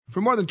For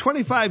more than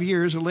 25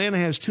 years, Atlanta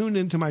has tuned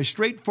into my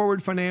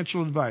straightforward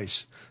financial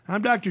advice.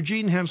 I'm Dr.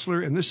 Gene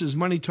Hensler, and this is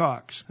Money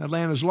Talks,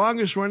 Atlanta's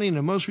longest-running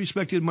and most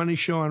respected money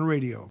show on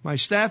radio. My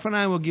staff and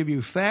I will give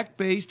you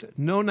fact-based,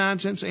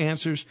 no-nonsense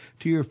answers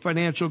to your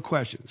financial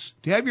questions.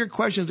 To have your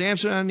questions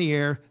answered on the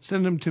air,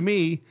 send them to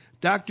me,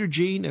 Dr.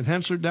 Gene at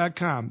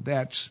Hensler.com.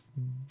 That's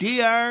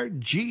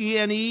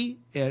DRGENE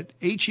at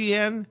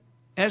HENSSLER.com.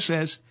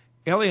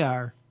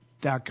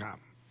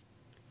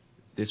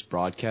 This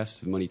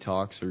broadcast of Money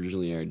Talks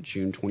originally aired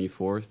June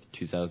 24th,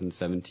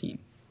 2017.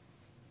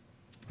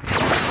 The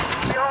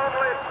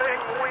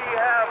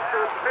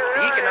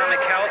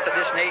economic health of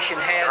this nation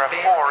has been...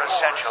 There are 4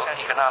 essential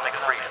economic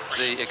freedoms.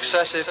 The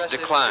excessive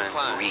decline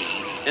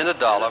in the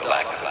dollar.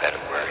 Lack of a better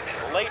word.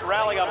 Late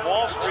rally on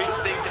Wall Street.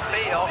 Too big to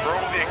fail.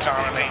 Growing the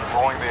economy.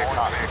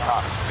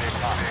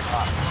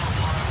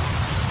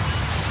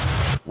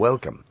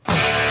 Welcome.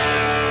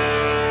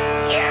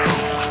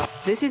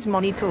 This is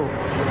Money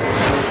Talks.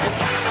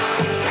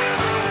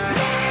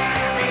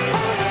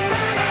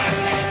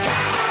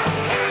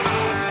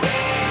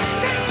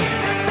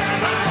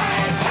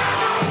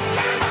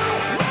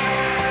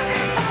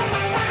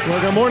 Well,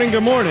 good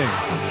morning.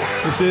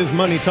 This is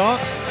Money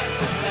Talks,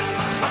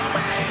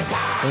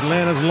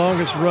 Atlanta's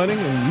longest running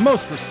and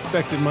most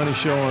respected money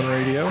show on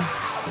radio.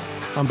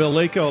 I'm Bill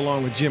Lako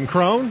along with Jim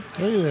Crone.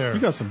 Hey there. You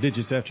got some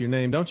digits after your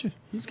name, don't you?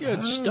 He's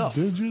got stuff.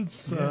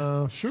 Digits?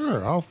 Yeah.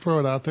 Sure. I'll throw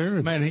it out there.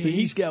 Man,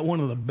 he's got one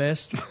of the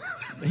best.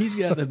 He's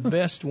got the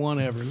best one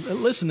ever.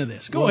 Listen to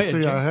this. Go ahead,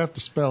 See, Jim. I have to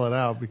spell it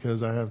out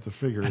because I have to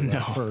figure it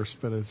out first.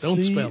 But it's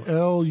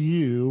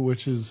CLU,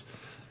 which is...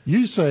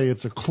 You say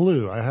it's a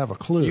clue. I have a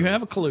clue. You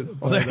have a clue.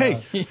 But,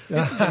 this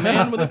is a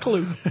man with a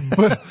clue.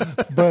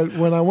 But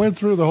when I went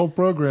through the whole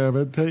program,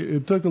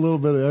 it took a little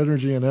bit of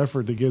energy and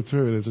effort to get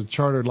through it. It's a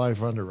chartered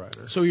life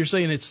underwriter. So you're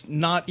saying it's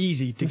not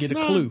easy to get a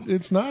clue.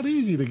 It's not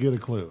easy to get a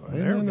clue.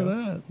 Amen to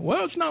that.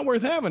 Well, it's not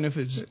worth having if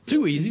it's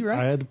too easy, right?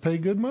 I had to pay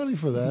good money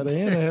for that,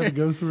 and I had to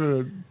go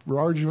through a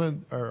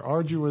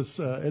arduous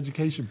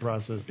education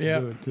process to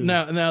do it, too.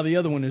 Now the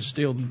other one is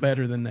still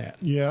better than that.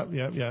 Yeah.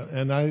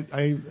 And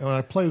when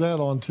I play that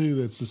on,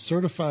 too, that's a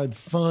certified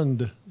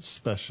fund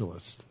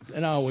specialist.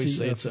 And I always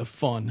say it's a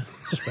fun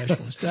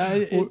specialist.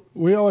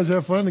 We always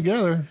have fun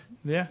together.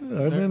 Yeah.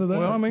 Amen to that.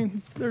 Well, I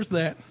mean, there's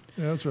that.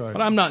 Yeah, that's right.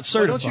 But I'm not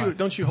certified. Well,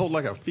 don't you hold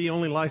like a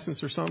fee-only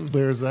license or something?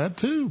 There's that,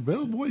 too.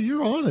 Bill, boy,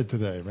 you're on it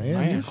today,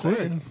 man. You're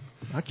quick.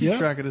 I keep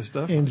track of this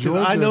stuff. Because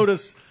I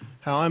notice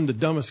how I'm the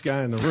dumbest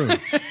guy in the room.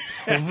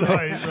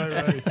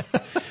 Right.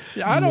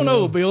 Yeah, I don't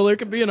know, Bill. There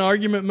could be an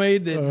argument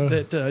made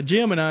that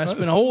Jim and I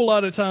spent a whole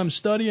lot of time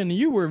studying, and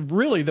you were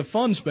really the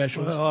fun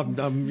specialist.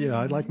 Well,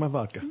 I like my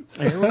vodka.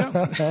 Here we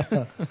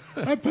go.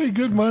 I pay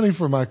good money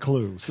for my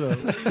clue. So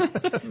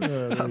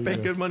I pay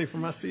good money for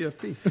my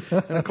CFP.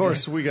 And, of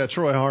course, we got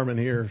Troy Harmon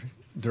here,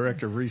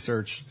 Director of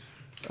Research.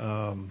 Did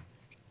I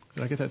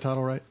get that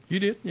title right? You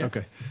did, yeah.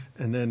 Okay.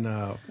 And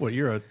then,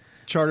 you're a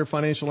chartered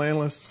financial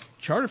analyst?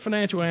 Chartered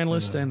financial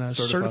analyst and a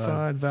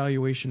certified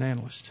valuation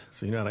analyst.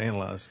 So you know how to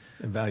analyze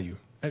and value.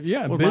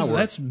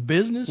 That's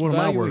business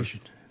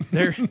valuation.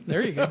 There you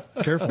go.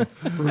 Careful.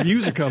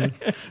 Reviews are coming.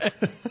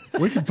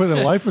 We can put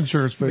a life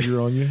insurance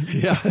figure on you.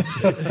 Yeah.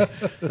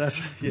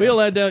 Bill,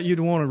 I doubt you'd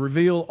want to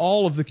reveal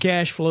all of the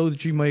cash flow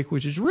that you make,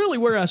 which is really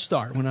where I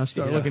start when I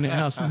start looking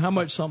at how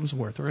much something's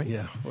worth, right?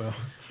 Yeah, well,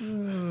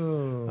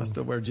 I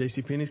still wear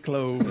JCPenney's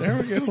clothes.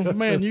 There we go.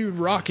 Man, you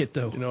rock it,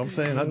 though. You know what I'm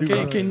saying? I do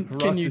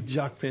can you the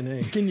Jacques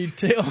Penney. Can you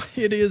tell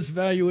it is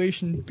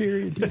valuation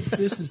period?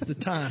 This is the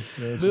time.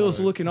 Bill's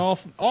looking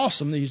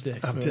awesome these days.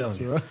 I'm telling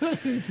you.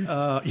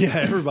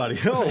 Everybody.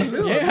 Oh,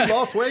 Bill, you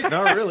lost weight?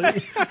 Not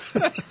really.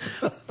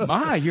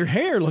 My, your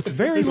hair looks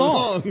very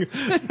long.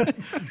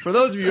 For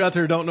those of you out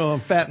there who don't know,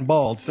 I'm fat and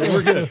bald, so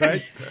we're good,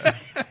 right?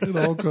 It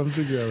all comes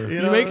together.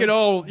 You make it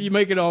all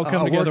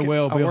come together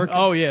well, Bill.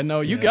 Oh yeah,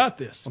 no, you got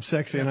this. I'm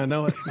sexy and I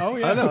know it. Oh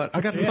yeah, I know it.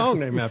 I got the song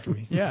named after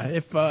me. Yeah,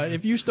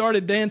 if you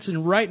started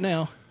dancing right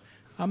now,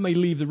 I may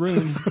leave the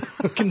room.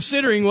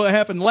 Considering what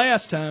happened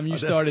last time you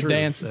started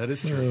dancing. That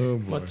is true. Oh,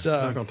 boy. But,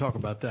 I'm not going to talk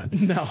about that.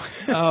 No.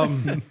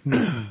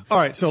 All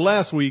right. So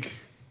last week,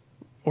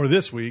 or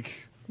this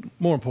week,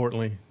 more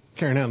importantly,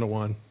 carrying on to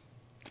one.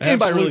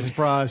 Anybody really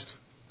surprised?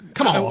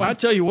 Come on. I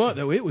tell you what,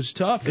 though, it was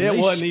tough. It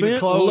wasn't even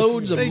close.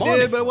 Loads of money. They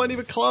did, but it wasn't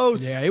even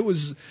close. Yeah, it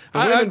was. The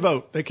women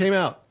vote. They came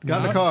out,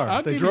 got in the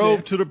car. They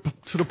drove to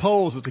the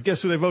polls to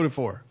guess who they voted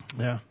for.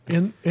 Yeah.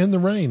 In the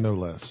rain, no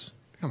less.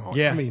 Come on.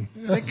 Yeah. I mean,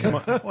 come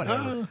on.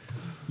 Whatever.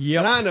 Yep.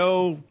 And I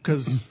know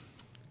because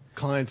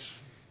clients,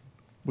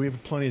 we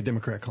have plenty of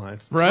Democrat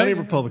clients, right? Plenty of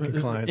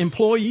Republican clients,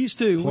 employees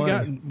too.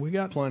 Plenty. We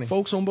got plenty.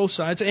 Folks on both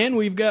sides, and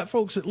we've got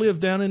folks that live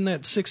down in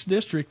that 6th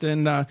district.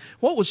 And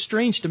what was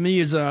strange to me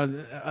is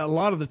a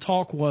lot of the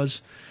talk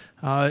was.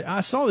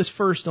 I saw this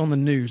first on the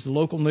news, the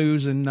local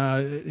news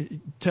and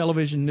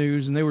television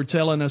news, and they were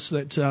telling us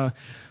that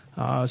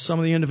some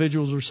of the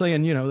individuals were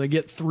saying, they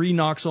get 3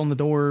 knocks on the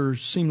door,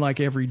 seem like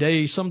every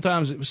day.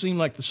 Sometimes it would seem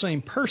like the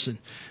same person.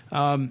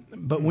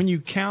 But when you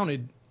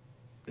counted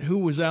who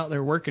was out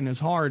there working as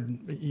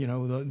hard, you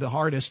know, the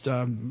hardest,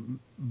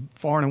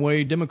 far and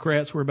away,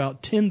 Democrats were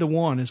about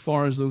 10-1 as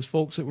far as those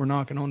folks that were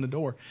knocking on the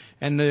door.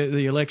 And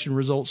the election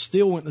results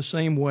still went the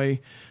same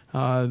way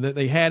that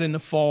they had in the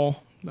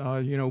fall.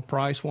 You know,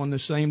 Price won the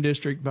same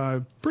district by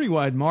a pretty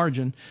wide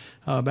margin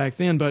back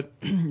then. But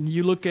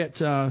you look at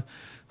the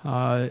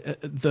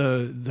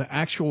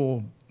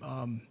actual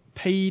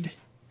paid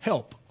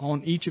help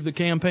on each of the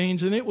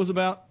campaigns, and it was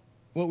about,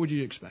 what would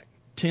you expect,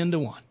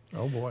 10-1.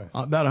 Oh, boy.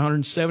 About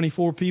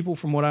 174 people,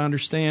 from what I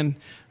understand,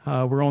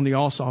 were on the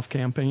Ossoff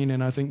campaign,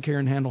 and I think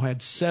Karen Handel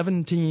had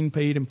 17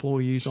 paid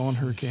employees on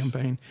her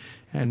campaign,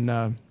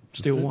 and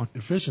still won.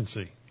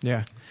 Efficiency.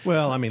 Yeah.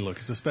 Well, I mean, look,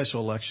 it's a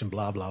special election,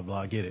 blah, blah,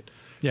 blah, I get it.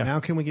 Yeah.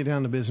 Now can we get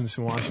down to business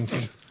in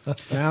Washington?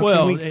 Now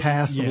Well, can we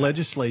pass some yeah.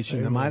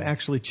 legislation that might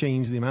actually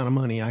change the amount of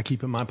money I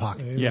keep in my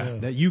pocket? Amen. Yeah.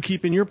 That you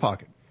keep in your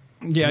pocket?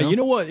 Yeah, you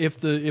know what? If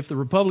the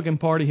Republican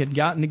Party had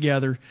gotten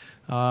together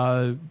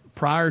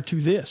prior to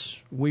this,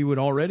 we would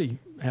already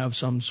have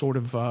some sort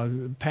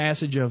of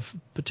passage of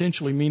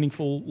potentially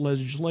meaningful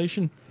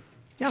legislation.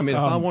 Yeah, I mean,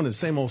 if I wanted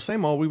same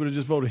old, we would have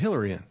just voted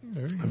Hillary in.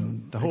 There you go.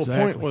 The whole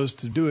Exactly. point was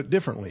to do it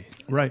differently.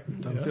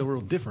 Right. Doesn't feel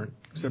real different,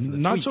 except for the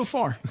tweets. Not so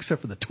far.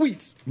 Except for the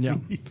tweets. Yeah.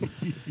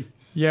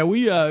 Yeah,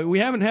 we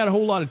haven't had a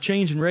whole lot of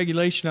change in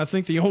regulation. I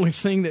think the only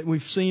thing that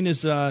we've seen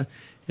is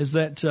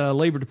that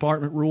Labor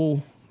Department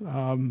rule,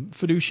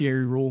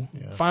 fiduciary rule,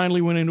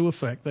 finally went into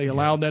effect. They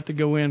allowed that to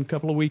go in a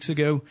couple of weeks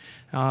ago.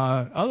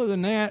 Other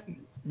than that,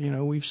 you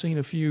know, we've seen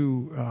a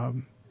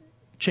few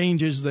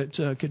changes that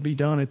could be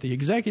done at the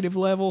executive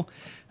level.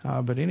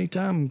 But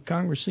anytime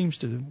Congress seems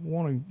to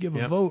want to give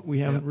a vote, we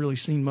haven't really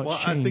seen much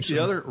change. I think the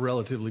other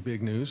relatively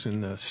big news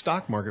in the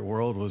stock market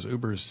world was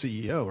Uber's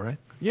CEO, right?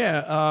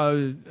 Yeah,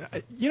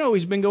 you know,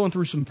 he's been going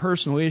through some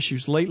personal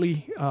issues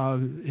lately.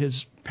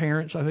 His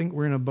parents, I think,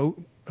 were in a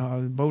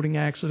boating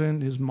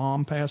accident. His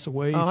mom passed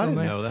away. I from didn't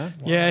that. know that.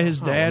 Yeah,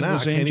 his dad now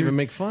was I can't injured. even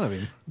make fun of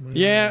him.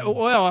 Yeah,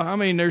 well, I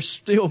mean, there's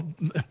still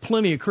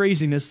plenty of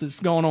craziness that's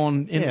going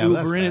on in Yeah, Uber,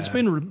 that's and it's bad.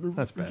 been,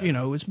 That's bad. you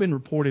know, it's been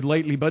reported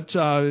lately. But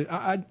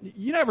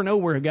you never know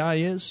where a guy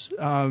is.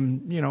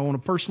 You know, on a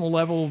personal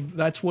level,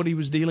 that's what he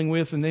was dealing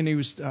with, and then he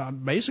was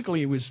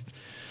basically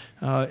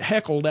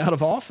heckled out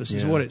of office,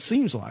 is what it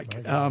seems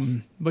like.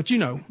 But you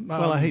know,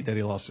 Well, I hate that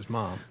he lost his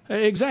mom.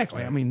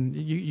 exactly. I mean,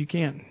 you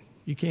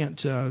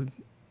can't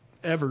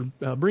ever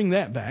bring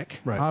that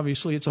back. Right.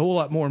 Obviously, it's a whole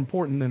lot more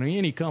important than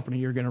any company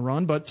you're going to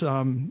run. But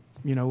you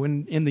know,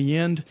 in the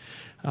end,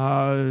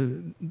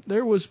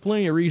 there was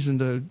plenty of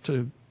reason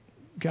to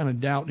kind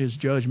of doubt his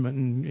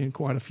judgment in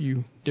quite a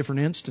few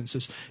different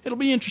instances. It'll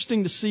be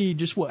interesting to see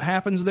just what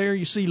happens there.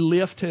 You see,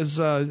 Lyft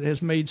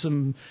has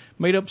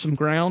made up some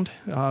ground.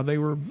 They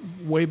were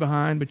way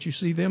behind, but you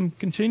see them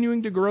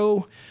continuing to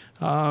grow.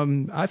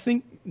 I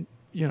think,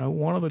 you know,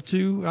 one of the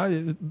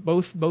two.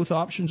 Both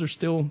options are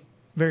still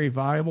very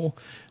viable.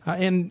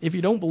 And if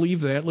you don't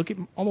believe that, look at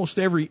almost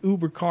every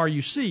Uber car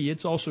you see.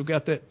 It's also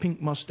got that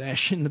pink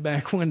mustache in the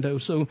back window.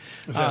 So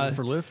Is that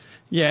for Lyft?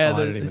 Yeah, I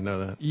didn't even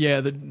know that.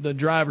 Yeah, the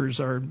drivers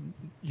are,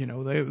 you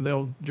know,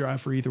 they'll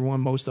drive for either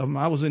one. Most of them.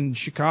 I was in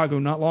Chicago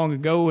not long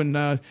ago,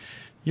 and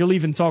you'll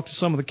even talk to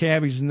some of the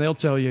cabbies, and they'll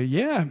tell you,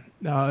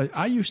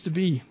 I used to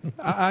be.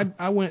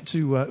 I went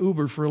to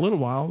Uber for a little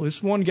while.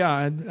 This one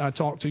guy I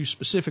talked to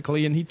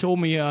specifically, and he told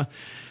me,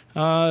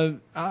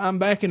 I'm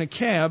back in a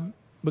cab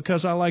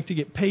because I like to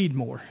get paid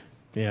more.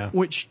 Yeah.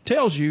 Which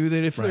tells you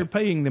that if they're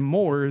paying them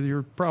more,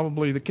 you're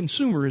probably the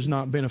consumer is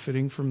not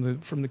benefiting from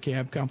the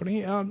cab company.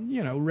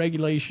 You know,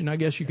 regulation, I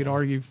guess you could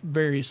argue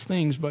various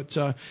things, but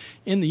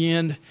in the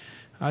end,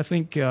 I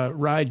think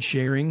ride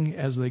sharing,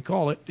 as they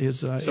call it, is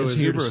So is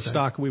here Uber to a stay.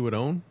 stock we would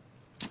own?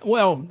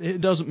 Well, it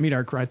doesn't meet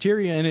our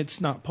criteria, and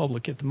it's not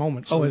public at the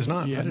moment. So, Oh, it's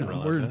not? I Yeah, didn't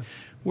realize that.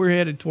 We're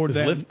headed toward Is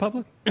that. Lyft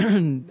public?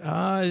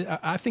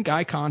 I think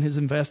Icon has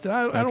invested.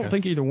 I don't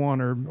think either one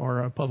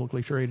are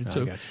publicly traded.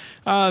 So,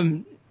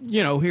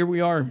 you know, here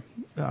we are.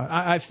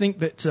 I think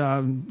that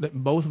that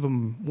both of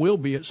them will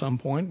be at some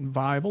point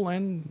viable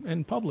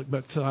and public,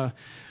 but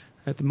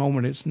at the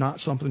moment it's not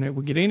something that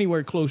would get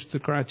anywhere close to the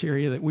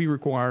criteria that we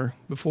require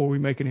before we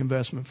make an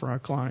investment for our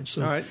clients.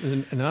 So, All right,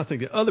 and I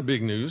think the other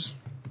big news,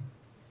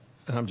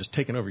 and I'm just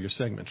taking over your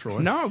segment, Troy.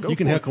 No, go You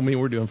can for it. heckle me.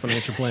 We're doing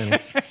financial planning.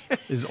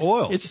 Is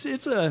oil. It's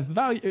a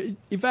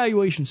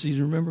evaluation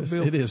season. Remember,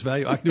 Bill? It is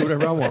value. I can do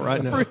whatever I want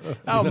right now.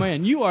 Oh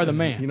man, you are the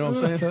man. You know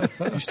what I'm saying?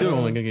 You're still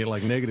only gonna get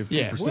like negative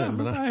 2%, well,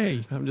 but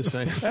hey, I'm just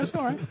saying. that's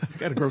all right. I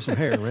got to grow some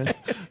hair, man.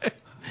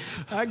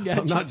 I got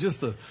I'm you. not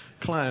just a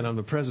client. I'm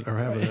the president. Or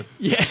having that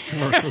Yeah.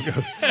 commercial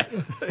goes.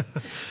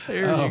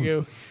 There you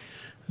go.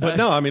 But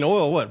no, I mean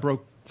oil. What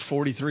broke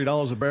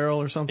 $43 a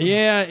barrel or something?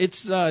 Yeah,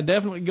 it's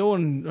definitely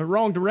going the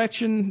wrong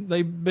direction.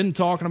 They've been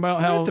talking about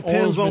how It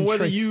depends oil's on been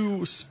whether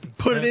you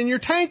put it in your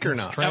tank or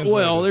not.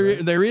 well,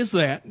 there is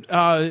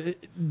that.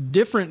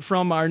 Different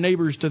from our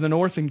neighbors to the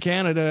north in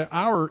Canada,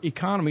 our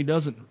economy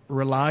doesn't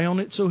rely on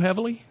it so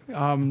heavily.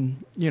 You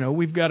know,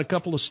 we've got a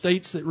couple of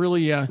states that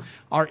really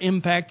are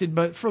impacted,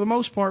 but for the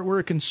most part, we're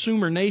a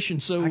consumer nation.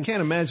 So I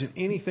can't imagine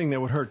anything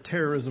that would hurt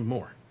terrorism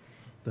more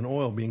than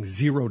oil being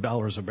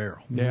 $0 a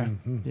barrel. Yeah,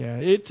 yeah.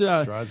 It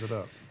dries it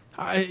up.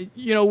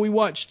 We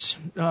watched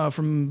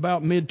from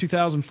about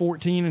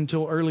mid-2014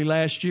 until early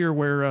last year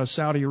where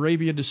Saudi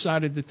Arabia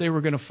decided that they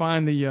were going to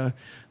find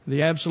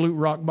the absolute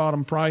rock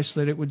bottom price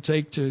that it would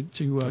take to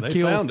they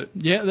kill. Found it.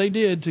 Yeah, they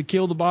did, to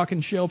kill the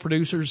Bakken shale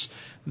producers.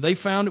 They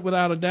found it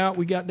without a doubt.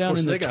 We got down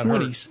in the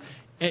 20s.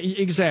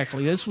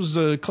 Exactly. This was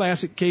a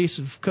classic case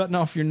of cutting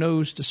off your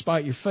nose to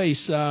spite your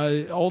face.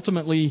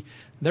 Ultimately,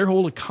 their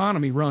whole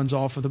economy runs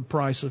off of the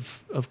price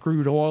of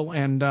crude oil.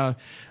 And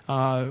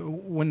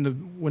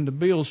when the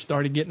bills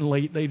started getting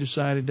late, they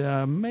decided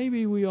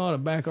maybe we ought to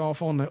back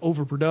off on the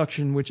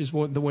overproduction, which is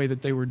the way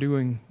that they were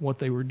doing what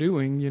they were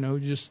doing.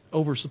 Just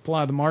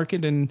oversupply the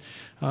market and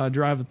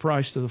drive the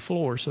price to the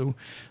floor. So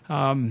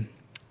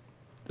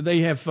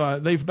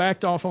they've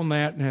backed off on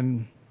that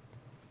and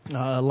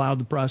allowed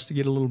the price to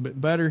get a little bit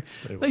better.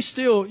 They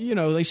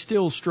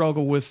still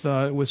struggle with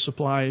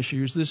supply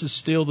issues. This is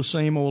still the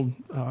same old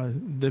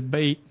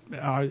debate.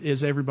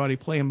 Is everybody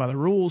playing by the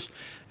rules?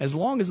 As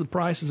long as the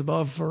price is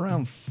above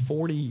around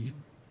 $42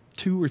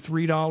 or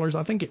 $3,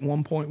 I think at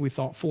one point we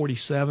thought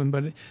 47,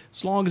 but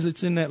as long as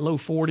it's in that low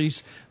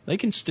 40s, they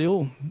can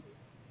still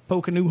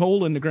poke a new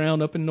hole in the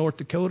ground up in North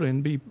Dakota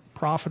and be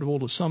profitable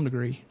to some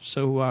degree.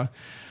 So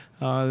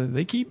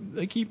they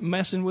keep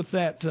messing with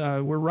that.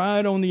 We're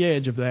right on the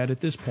edge of that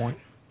at this point.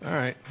 All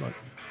right.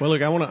 Well,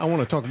 look, I want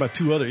to talk about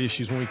two other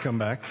issues when we come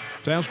back.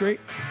 Sounds great.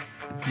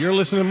 You're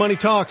listening to Money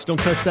Talks. Don't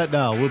touch that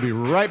dial. We'll be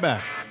right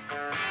back.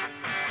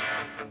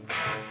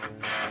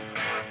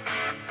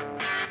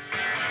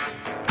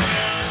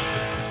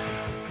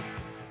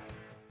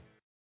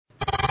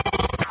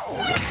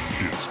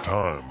 It's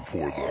time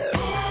for the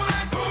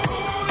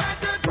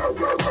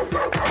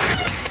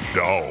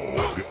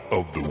Dog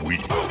of the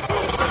Week.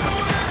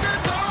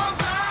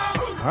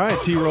 All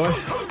right, T-Roy.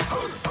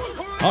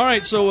 All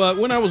right, so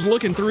when I was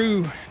looking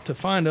through to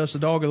find us a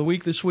Dog of the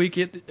Week this week,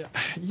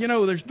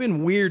 there's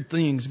been weird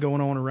things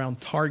going on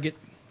around Target,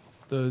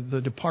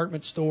 the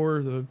department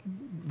store, the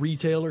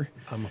retailer.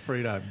 I'm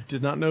afraid I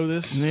did not know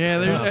this.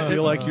 Yeah, I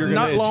feel like you're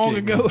going to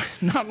educate me.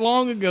 Not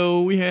long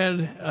ago, we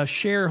had a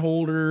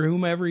shareholder,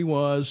 whomever he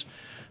was,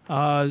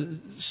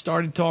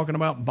 started talking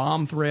about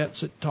bomb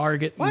threats at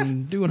Target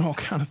and doing all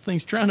kind of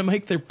things, trying to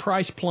make their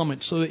price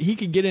plummet so that he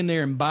could get in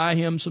there and buy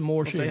him some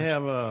more shares.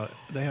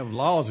 They have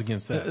laws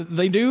against that.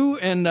 They do,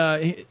 and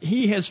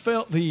he has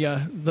felt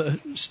the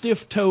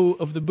stiff toe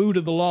of the boot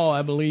of the law,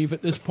 I believe,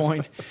 at this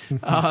point.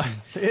 The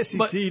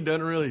SEC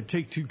doesn't really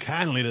take too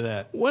kindly to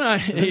that.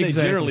 They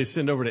generally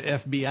send over to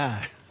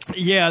FBI.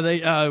 Yeah,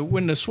 they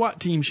when the SWAT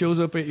team shows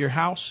up at your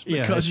house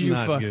because you've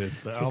tried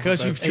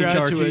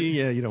HRT, to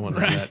you don't want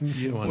that.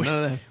 You don't want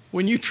none of that.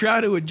 When you try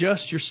to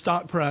adjust your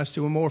stock price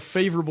to a more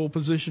favorable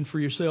position for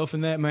yourself in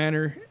that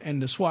manner,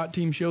 and the SWAT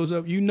team shows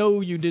up,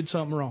 you did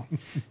something wrong.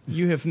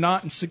 You have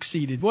not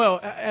succeeded. Well,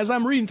 as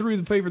I'm reading through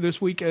the paper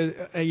this week,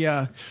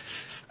 a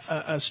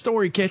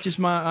story catches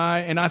my eye,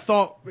 and I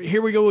thought,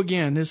 here we go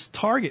again. This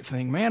Target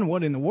thing, man,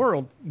 what in the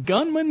world?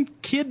 Gunman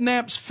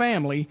kidnaps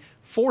family,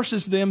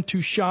 forces them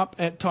to shop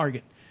at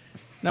Target.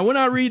 Now, when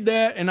I read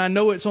that, and I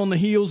know it's on the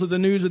heels of the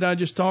news that I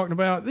just talked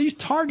about, these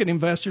Target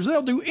investors,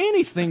 they'll do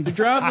anything to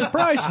drive the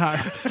price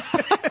higher.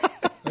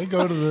 They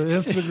go to the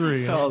nth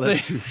degree. Oh,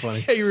 that's too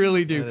funny. They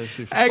really do. That is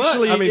too funny.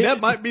 Actually, that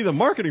might be the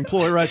marketing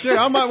ploy right there.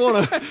 I might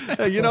want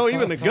to,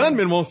 even the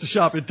gunman wants to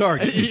shop at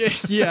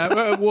Target.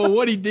 Yeah. Well,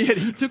 what he did,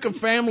 he took a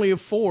family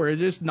of four,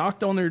 just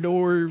knocked on their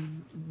door.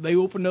 They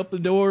opened up the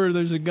door.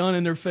 There's a gun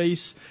in their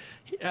face.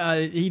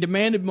 He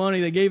demanded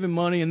money. They gave him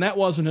money, and that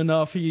wasn't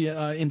enough. He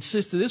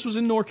insisted. This was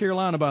in North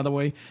Carolina, by the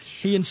way.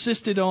 He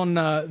insisted on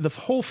the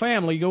whole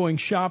family going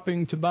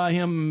shopping to buy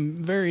him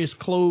various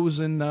clothes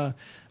and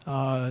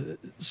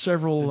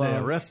several. Did they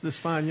arrest this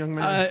fine young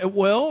man?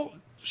 Well,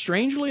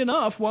 strangely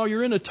enough, while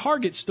you're in a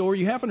Target store,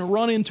 you happen to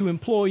run into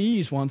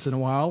employees once in a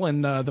while,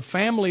 and the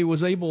family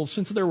was able,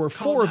 since there were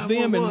four of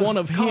them and one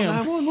of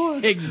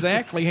him.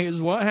 Exactly, is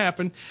what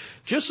happened.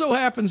 Just so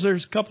happens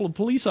there's a couple of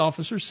police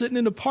officers sitting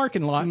in the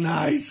parking lot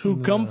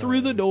who come through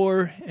the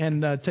door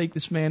and take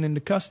this man into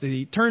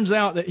custody. Turns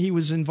out that he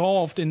was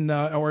involved in,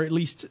 or at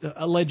least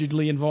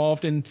allegedly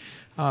involved in,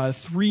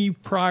 3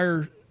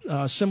 prior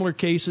similar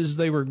cases.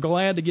 They were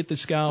glad to get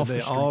this guy off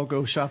the street. Did they all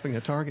go shopping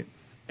at Target?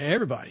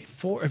 Everybody.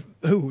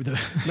 Who?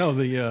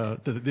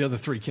 The other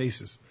 3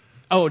 cases.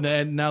 Oh,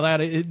 now that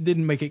it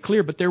didn't make it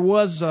clear, but there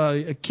was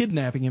a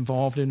kidnapping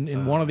involved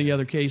in one of the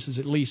other cases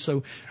at least.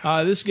 So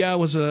this guy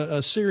was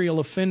a serial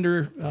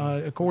offender,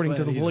 according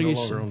to the police.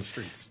 No longer on the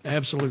streets.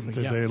 Absolutely.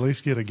 Did they at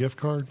least get a gift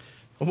card?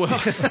 Well,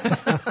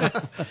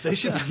 they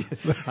should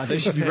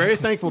be very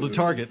thankful to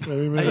Target.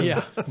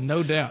 Yeah,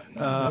 no doubt.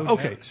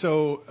 Okay,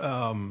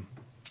 so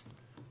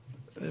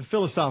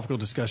philosophical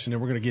discussion,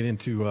 and we're going to get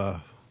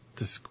into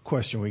this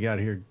question we got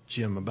here,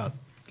 Jim, about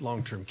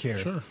long-term care.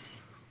 Sure.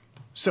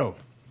 So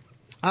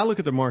I look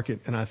at the market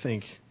and I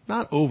think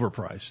not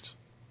overpriced.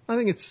 I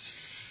think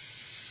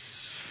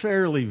it's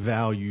fairly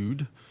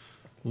valued,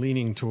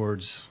 leaning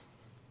towards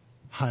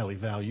highly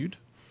valued.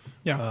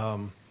 Yeah.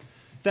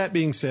 That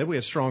being said, we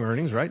had strong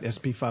earnings, right?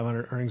 S&P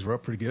 500 earnings were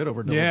up pretty good,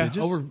 over double digits.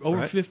 Over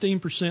right?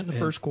 15% in the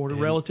first quarter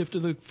relative to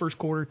the first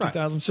quarter of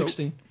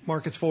 2016. So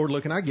market's forward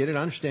looking. I get it.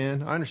 I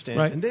understand.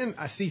 Right. And then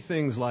I see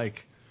things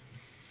like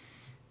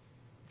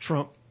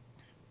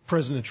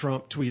President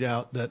Trump tweet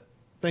out that,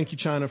 thank you,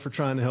 China, for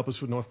trying to help us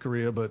with North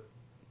Korea, but,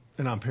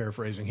 and I'm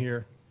paraphrasing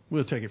here,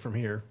 we'll take it from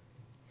here.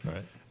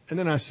 Right. And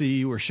then I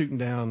see we're shooting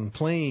down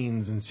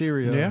planes in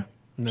Syria. Yeah.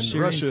 And then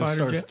Syrian Russia fighter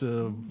starts jet.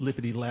 to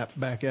lippity-lap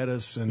back at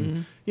us.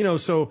 And, you know,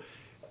 so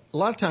a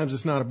lot of times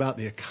it's not about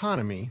the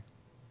economy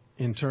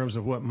in terms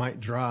of what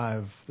might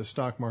drive the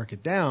stock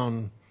market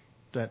down,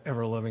 that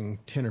ever-loving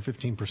 10 or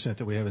 15%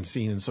 that we haven't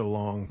seen in so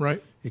long.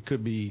 Right. It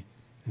could be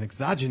an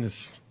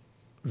exogenous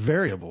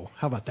variable.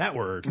 How about that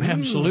word?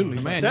 Absolutely,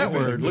 man. That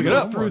word. Look it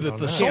up. Through the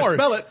Can't thesaurus.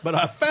 spell it, but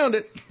I found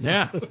it.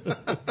 Yeah.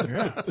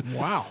 Yeah.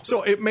 Wow.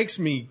 So it makes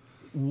me,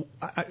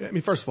 I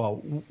mean, first of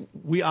all,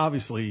 we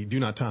obviously do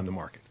not time the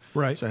market.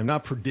 Right. So I'm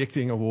not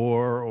predicting a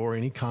war or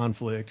any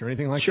conflict or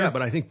anything like Sure. that,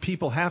 but I think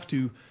people have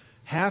to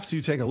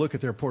take a look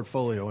at their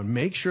portfolio and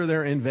make sure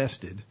they're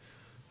invested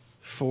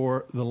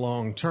for the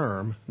long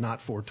term,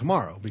 not for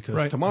tomorrow,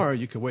 because tomorrow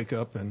you could wake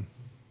up and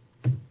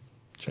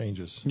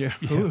changes. Yeah.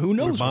 Who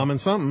knows? we're bombing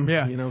something,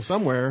 Yeah. you know,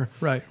 somewhere.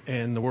 Right.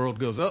 And the world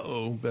goes,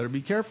 uh-oh, better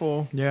be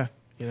careful. Yeah.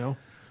 You know.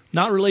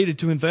 Not related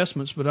to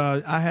investments, but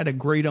I had a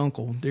great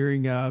uncle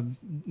during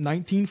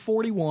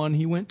 1941.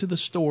 He went to the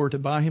store to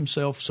buy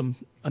himself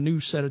a new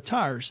set of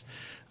tires.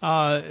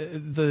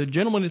 The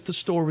gentleman at the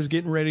store was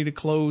getting ready to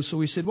close, so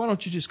he said, "Why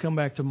don't you just come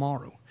back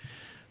tomorrow?"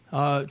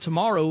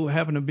 Tomorrow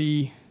happened to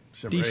be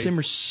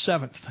December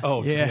 7th.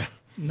 Oh, yeah.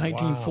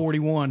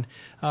 1941,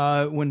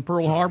 when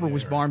Pearl Harbor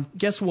was bombed.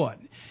 Guess what?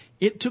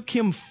 It took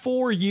him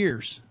 4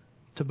 years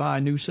to buy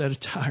a new set of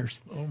tires.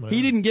 Oh, man.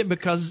 He didn't get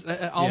because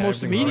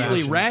almost everything was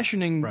immediately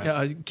rationed.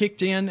 rationing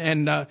kicked in,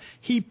 and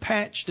he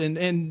patched,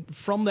 and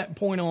from that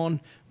point on,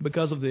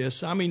 because of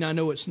this, I mean, I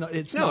know it's not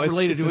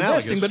related to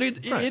investing, but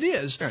it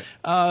is. Right.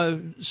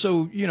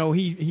 So you know,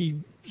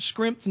 he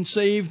scrimped and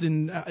saved,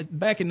 and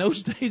back in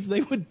those days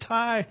they would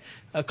tie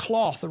a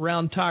cloth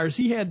around tires.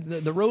 He had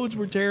the roads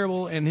were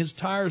terrible and his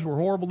tires were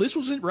horrible. This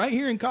was right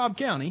here in Cobb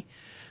County,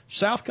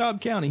 South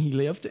Cobb County. He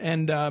lived,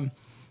 and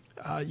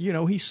you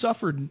know, he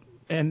suffered.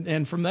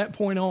 And from that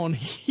point on,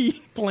 he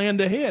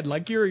planned ahead,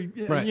 like you're,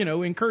 you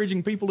know,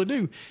 encouraging people to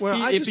do.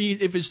 Well,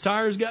 if his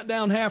tires got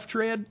down half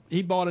tread,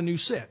 he bought a new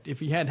set. If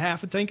he had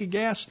half a tank of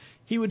gas,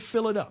 he would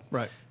fill it up.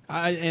 Right.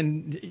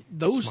 And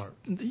those, Smart.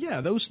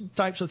 those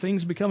types of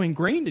things become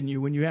ingrained in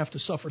you when you have to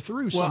suffer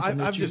through something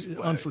that's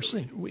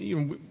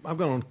unforeseen. I've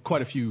gone on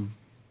quite a few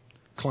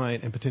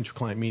client and potential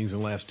client meetings in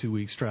the last 2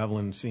 weeks,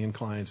 traveling, seeing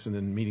clients, and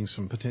then meeting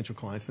some potential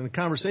clients. And the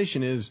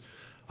conversation is,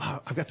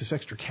 I've got this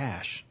extra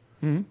cash.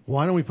 Mm-hmm.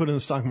 Why don't we put it in the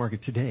stock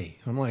market today?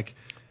 I'm like,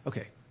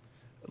 okay,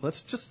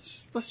 let's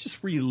just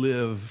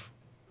relive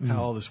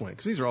how all this went,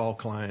 because these are all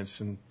clients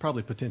and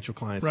probably potential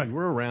clients who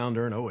were around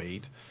during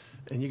 08,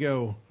 and you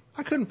go,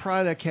 I couldn't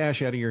pry that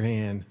cash out of your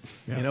hand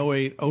in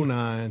 08,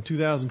 09,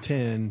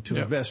 2010 to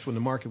invest when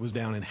the market was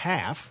down in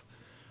half.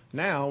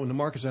 Now, when the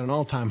market's at an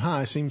all-time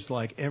high, seems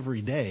like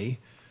every day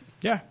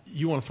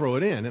you want to throw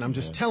it in. And I'm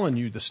just telling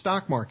you, the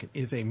stock market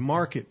is a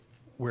market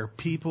where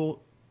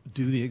people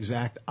do the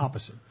exact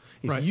opposite.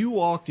 If you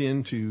walked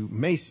into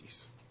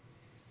Macy's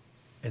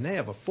and they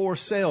have a for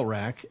sale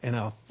rack and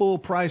a full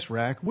price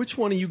rack, which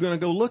one are you going to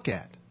go look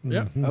at?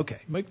 Yeah. Okay.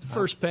 Make the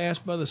first pass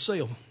by the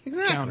sale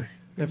counter.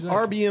 If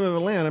RBM of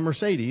Atlanta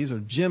Mercedes or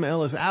Jim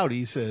Ellis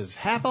Audi says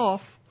half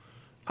off,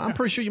 I'm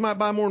pretty sure you might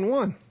buy more than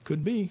one.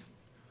 Could be.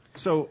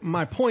 So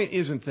my point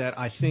isn't that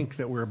I think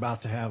that we're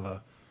about to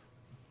have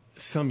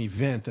some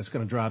event that's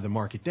going to drive the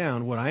market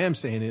down. What I am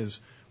saying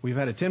is we've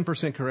had a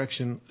 10%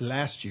 correction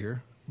last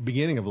year.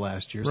 Beginning of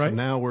last year. So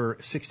now we're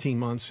 16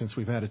 months since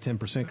we've had a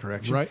 10%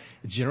 correction. Right.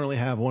 Generally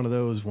have one of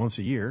those once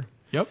a year.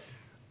 Yep.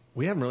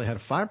 We haven't really had a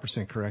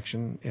 5%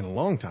 correction in a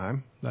long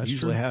time. That's we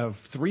usually true. have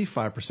 3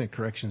 5%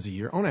 corrections a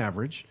year on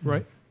average.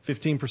 Right.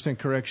 15%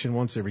 correction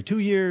once every 2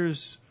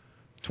 years.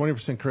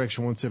 20%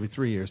 correction once every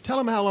 3 years. Tell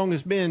them how long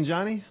it's been,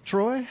 Johnny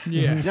Troy.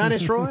 Yeah. Johnny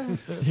Troy.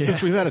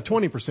 Since we've had a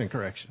 20%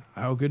 correction.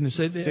 Oh goodness,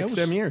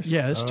 6-7 years.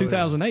 Yeah, it's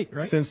 2008,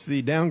 right? Since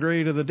the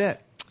downgrade of the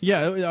debt.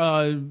 Yeah,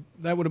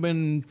 that would have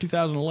been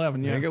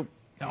 2011. Yeah. There you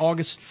go.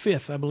 August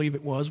 5th, I believe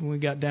it was, when we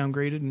got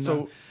downgraded. And,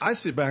 so I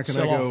sit back and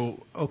I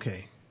go,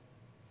 okay,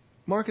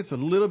 market's a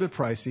little bit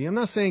pricey. I'm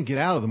not saying get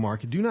out of the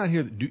market. Do not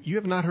hear. You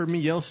have not heard me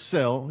yell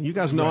sell. You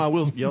guys know I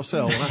will yell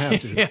sell when I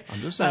have to. Yeah.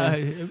 I'm just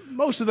saying.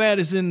 Most of that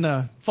is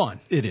in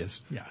fun. It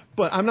is. Yeah.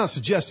 But I'm not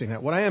suggesting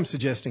that. What I am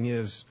suggesting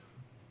is,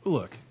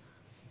 look,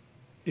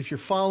 if you're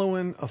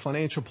following a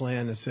financial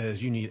plan that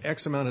says you need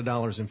X amount of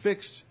dollars in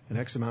fixed and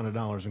X amount of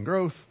dollars in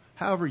growth,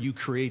 however you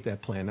create that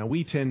plan. Now,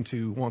 we tend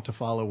to want to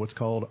follow what's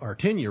called our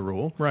 10-year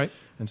rule. Right.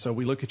 And so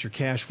we look at your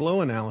cash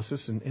flow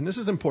analysis, and this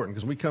is important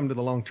because we come to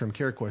the long-term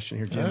care question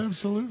here, Jim.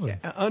 Absolutely.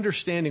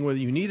 Understanding whether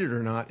you need it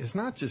or not is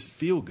not just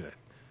feel good.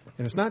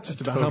 And it's not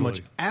just about how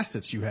much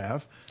assets you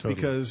have,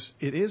 because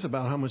it is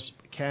about how much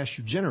cash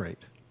you generate.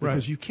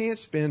 because you can't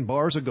spend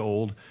bars of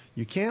gold.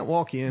 You can't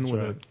walk in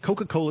with a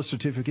Coca-Cola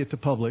certificate to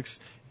Publix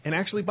and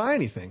actually buy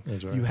anything.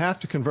 That's right. You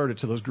have to convert it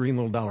to those green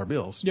little dollar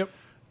bills. Yep.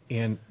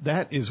 And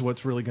that is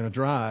what's really going to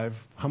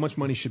drive how much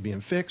money should be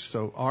in fixed.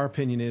 So our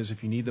opinion is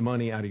if you need the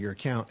money out of your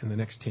account in the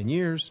next 10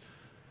 years,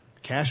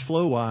 cash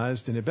flow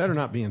wise, then it better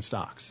not be in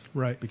stocks.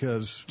 Right.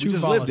 Because Too we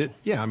just volatile. lived it.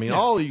 Yeah. I mean,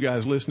 all of you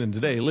guys listening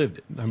today lived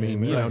it. I mean,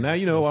 now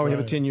you know why we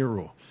have a 10-year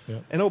rule.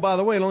 Yep. And oh, by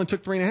the way, it only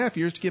took 3.5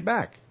 years to get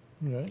back.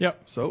 Right.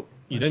 Yep. So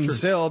you That's didn't true.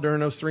 sell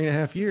during those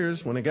 3.5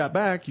 years. When it got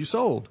back, you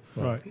sold.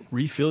 Right.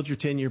 Refilled your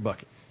 10-year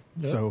bucket.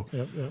 Yep. So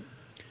Yep.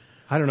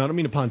 I don't know. I don't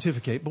mean to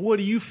pontificate, but what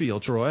do you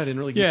feel, Troy? I didn't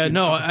really get you an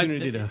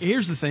opportunity to.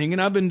 Here's the thing,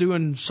 and I've been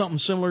doing something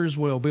similar as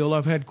well, Bill.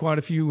 I've had quite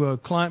a few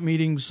client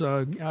meetings.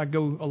 I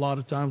go a lot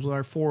of times with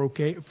our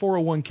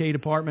 401k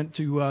department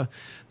to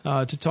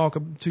talk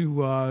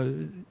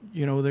to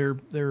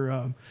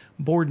their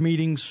board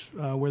meetings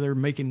where they're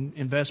making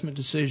investment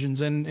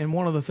decisions. And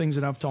one of the things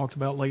that I've talked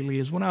about lately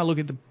is when I look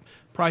at the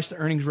price to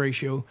earnings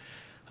ratio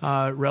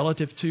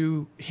relative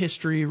to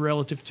history,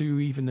 relative to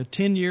even a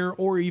 10-year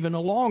or even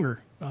a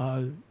longer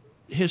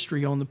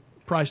history on the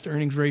price to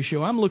earnings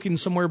ratio, I'm looking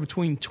somewhere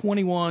between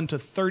 21 to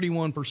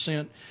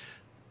 31%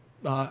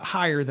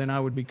 higher than I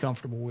would be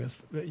comfortable with.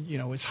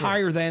 It's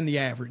higher than the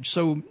average.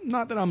 So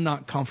not that I'm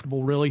not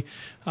comfortable really,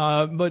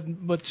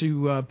 but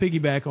to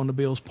piggyback on the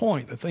Bill's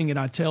point, the thing that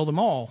I tell them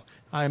all,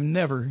 I am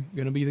never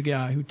going to be the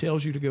guy who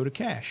tells you to go to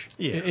cash.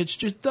 Yeah. It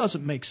just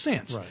doesn't make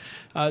sense.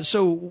 Right.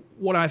 So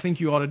what I think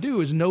you ought to do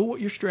is know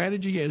what your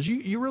strategy is.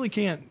 You really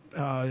can't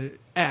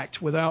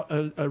act without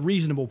a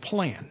reasonable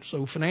plan.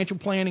 So financial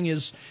planning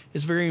is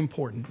very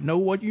important. Know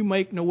what you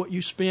make, know what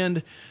you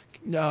spend,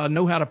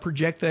 know how to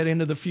project that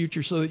into the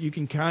future so that you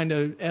can kind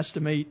of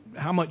estimate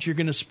how much you're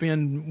going to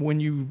spend when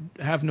you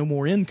have no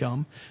more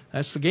income.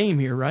 That's the game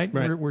here, right?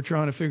 We're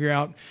trying to figure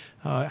out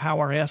how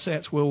our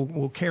assets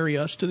will carry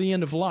us to the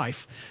end of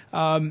life.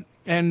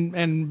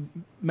 And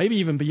maybe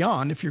even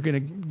beyond if you're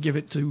going to give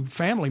it to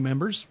family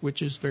members,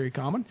 which is very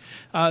common.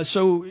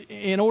 So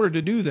in order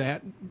to do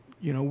that,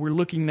 we're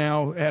looking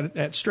now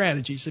at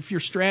strategies. If your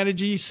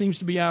strategy seems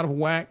to be out of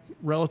whack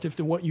relative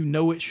to what you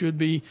know it should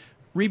be,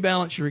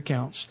 rebalance your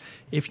accounts.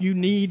 If you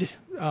need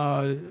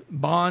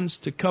bonds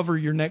to cover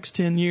your next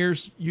 10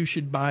 years, you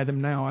should buy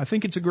them now. I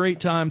think it's a great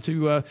time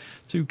to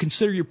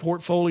consider your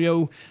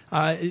portfolio.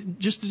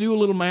 Just to do a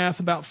little math,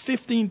 about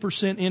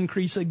 15%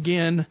 increase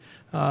again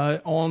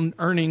on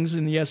earnings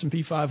in the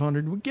S&P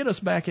 500 would get us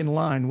back in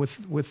line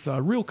with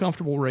real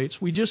comfortable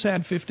rates. We just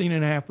had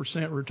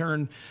 15.5%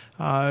 return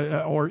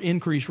or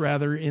increase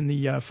rather in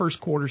the first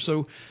quarter.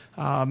 So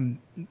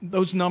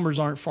those numbers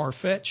aren't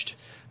far-fetched.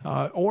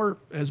 Or,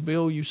 as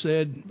Bill, you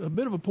said, a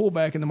bit of a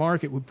pullback in the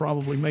market would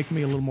probably make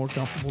me a little more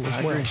comfortable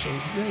as well. So,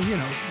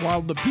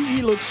 while the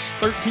PE looks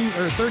 13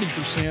 or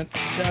 30%,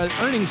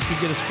 earnings could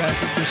get us back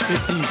at just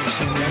 15%.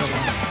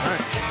 All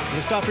right. We're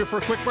going to stop here for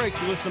a quick break.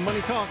 You listen to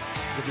Money Talks.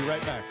 We'll be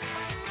right back.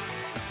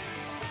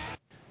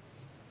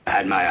 I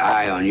had my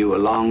eye on you a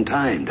long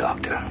time,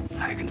 Doctor.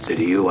 I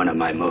consider you one of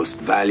my most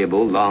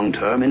valuable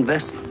long-term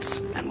investments.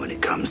 And when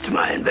it comes to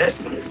my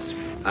investments,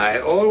 I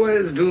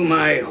always do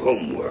my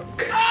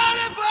homework.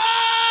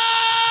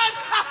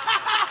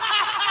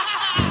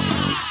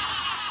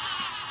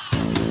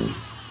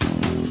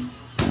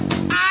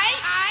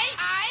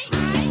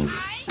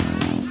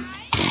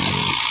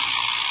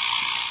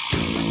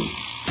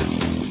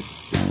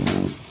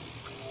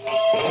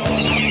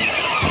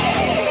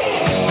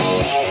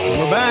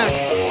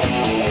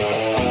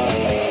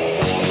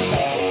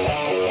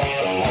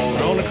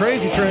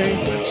 Crazy train.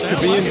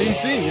 Could be in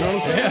D.C., you know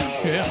what I'm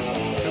saying?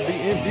 Yeah. Could be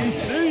in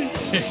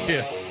D.C.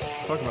 Yeah.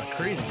 Talking about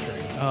crazy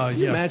train. Can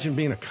you imagine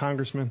being a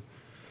congressman,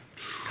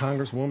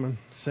 congresswoman,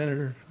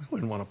 senator? I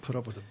wouldn't want to put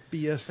up with the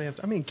BS they have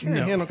to. I mean,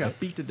 Karen Handel got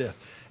beat to death.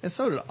 And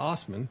so did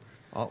Ossoff.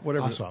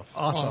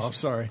 Ossoff,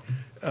 sorry.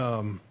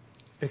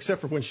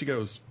 Except for when she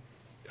goes,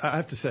 I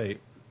have to say,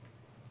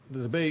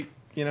 the debate,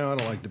 I don't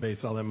like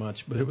debates all that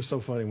much, but it was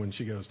so funny when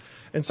she goes,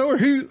 and so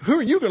who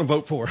are you going to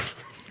vote for?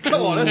 Come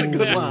on, that's a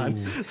good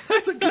line.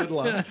 That's a good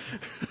line.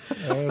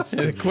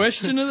 The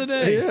question of the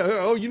day. Yeah.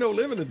 Oh,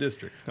 live in the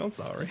district. I'm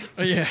sorry.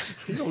 Yeah.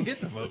 You don't get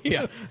to vote.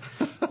 Yeah.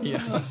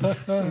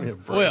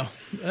 Well,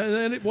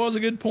 it was a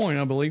good point,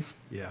 I believe.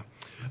 Yeah.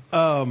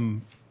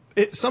 Some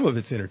of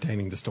it's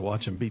entertaining just to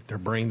watch them beat their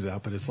brains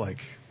out, but it's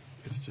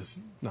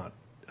just not.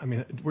 I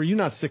mean, were you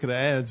not sick of the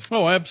ads?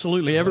 Oh,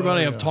 absolutely.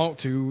 Everybody I've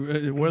talked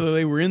to, whether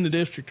they were in the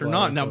district or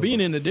not. Now, being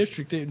in the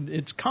district,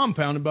 it's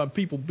compounded by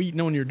people beating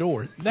on your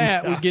door.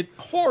 That would get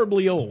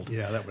horribly old.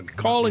 Yeah, that would.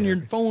 Calling your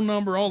phone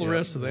number, all the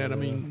rest of that. I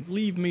mean,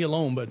 leave me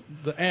alone, but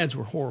the ads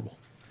were horrible.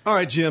 All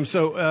right, Jim.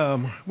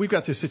 So we've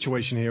got this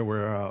situation here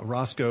where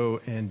Roscoe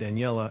and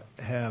Daniela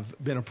have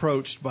been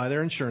approached by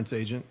their insurance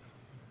agent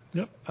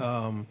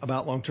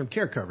about long-term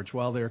care coverage.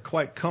 While they're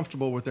quite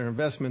comfortable with their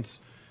investments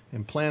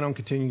and plan on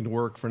continuing to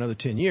work for another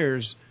 10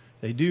 years,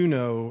 they do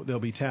know they'll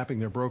be tapping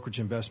their brokerage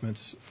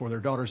investments for their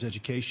daughter's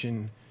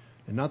education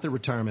and not their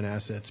retirement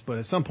assets. But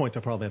at some point,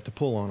 they'll probably have to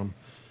pull on them.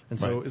 And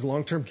so is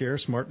long-term care a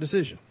smart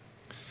decision?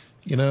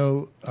 You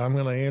know, I'm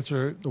going to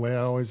answer it the way I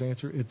always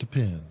answer. It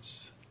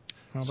depends.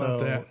 How about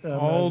that?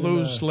 All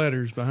those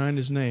letters behind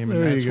his name,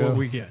 and that's what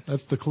we get.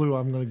 That's the clue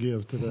I'm going to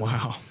give today.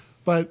 Wow.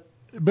 But,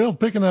 Bill,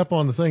 picking up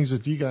on the things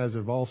that you guys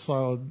have all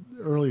saw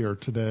earlier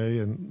today,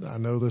 and I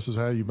know this is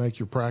how you make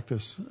your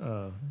practice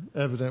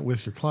evident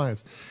with your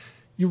clients,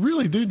 you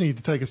really do need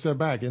to take a step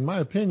back. In my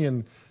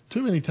opinion,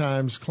 too many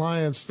times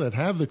clients that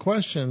have the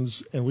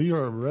questions and we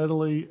are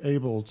readily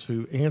able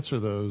to answer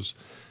those,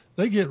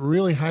 they get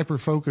really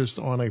hyper-focused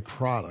on a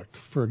product.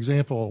 For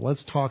example,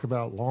 let's talk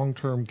about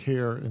long-term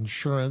care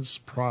insurance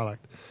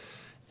product.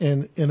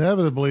 And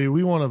inevitably,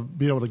 we want to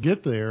be able to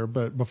get there,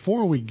 but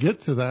before we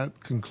get to that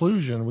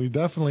conclusion, we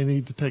definitely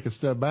need to take a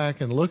step back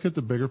and look at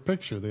the bigger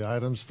picture, the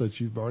items that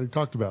you've already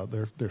talked about,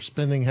 their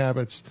spending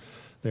habits,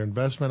 their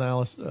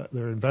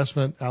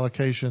investment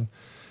allocation.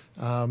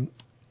 And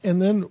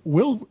then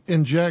we'll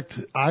inject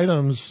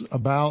items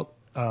about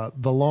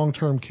the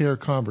long-term care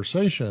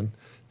conversation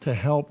to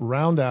help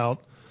round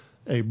out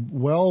a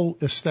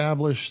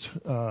well-established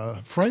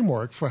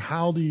framework for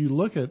how do you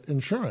look at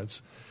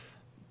insurance.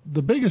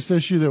 The biggest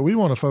issue that we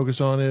want to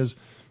focus on is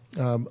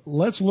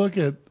let's look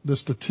at the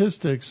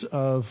statistics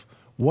of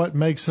what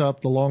makes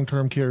up the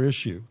long-term care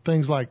issue.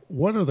 Things like,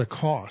 what are the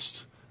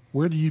costs?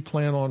 Where do you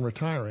plan on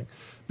retiring?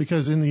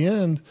 Because in the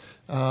end,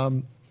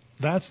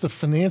 that's the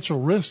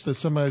financial risk that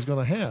somebody's going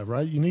to have,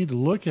 right? You need to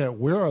look at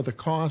where are the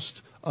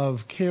costs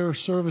of care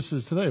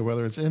services today,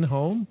 whether it's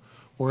in-home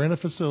or in a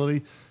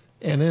facility.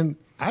 And then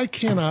I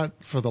cannot,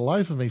 for the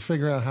life of me,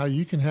 figure out how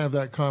you can have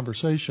that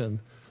conversation,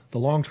 the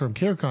long-term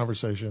care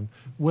conversation,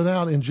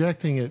 without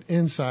injecting it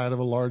inside of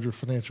a larger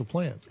financial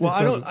plan.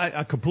 Well,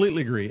 I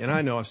completely agree. And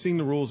I know I've seen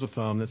the rules of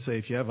thumb that say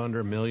if you have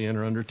under $1 million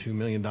or under $2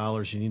 million,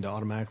 you need to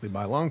automatically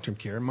buy long-term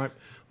care.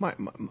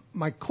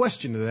 My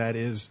question to that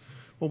is,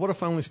 well, what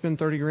if I only spend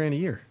 $30,000 a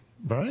year?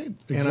 Right.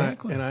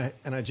 Exactly.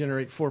 And I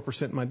generate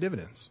 4% in my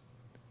dividends.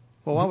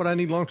 Well, why would I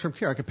need long-term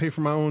care? I could pay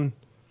for my own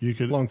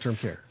long-term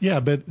care. Yeah,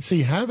 but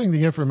see, having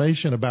the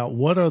information about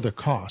what are the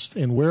costs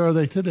and where are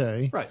they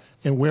today, right,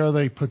 and where are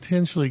they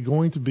potentially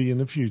going to be in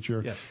the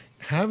future, yes,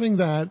 having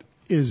that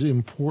is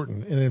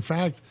important. And in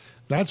fact,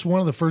 that's one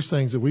of the first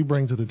things that we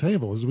bring to the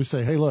table is we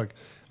say, hey, look,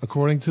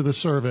 according to the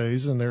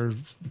surveys, and there are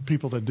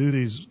people that do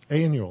these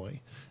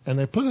annually, and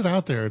they put it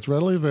out there. It's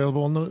readily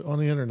available on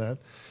the internet.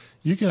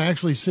 You can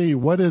actually see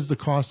what is the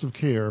cost of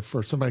care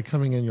for somebody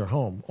coming in your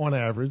home on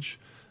average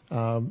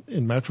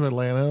in Metro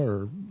Atlanta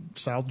or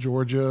South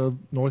Georgia,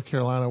 North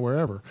Carolina,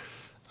 wherever.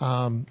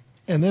 And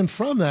then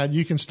from that,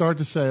 you can start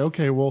to say,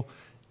 okay, well,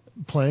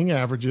 playing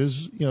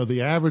averages,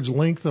 the average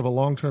length of a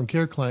long-term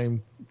care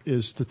claim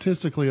is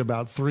statistically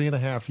about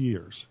 3.5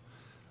 years.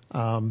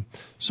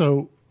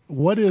 So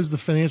what is the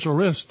financial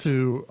risk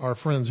to our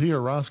friends here,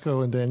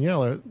 Roscoe and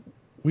Daniela?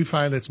 We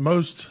find it's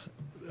most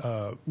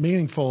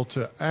meaningful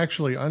to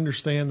actually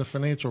understand the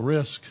financial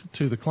risk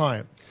to the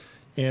client.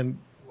 And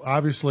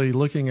obviously,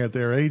 looking at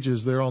their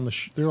ages, they're on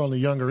the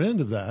younger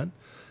end of that.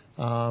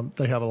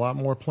 They have a lot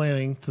more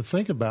planning to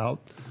think about.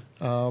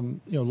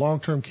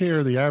 Long-term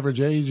care, the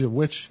average age of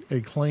which a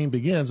claim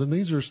begins, and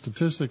these are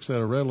statistics that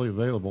are readily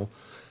available,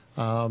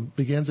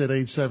 begins at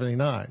age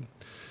 79.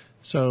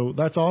 So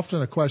that's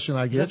often a question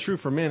I get. Is that true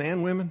for men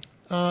and women?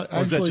 Or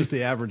is that just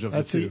the average of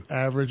the two? That's the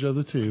average of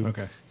the two.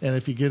 Okay. And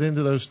if you get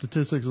into those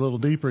statistics a little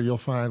deeper, you'll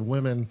find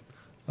women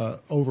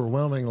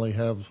overwhelmingly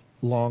have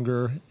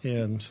longer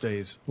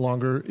issues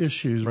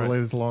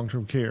related to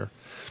long-term care.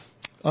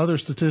 Other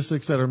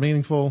statistics that are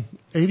meaningful,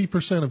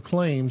 80% of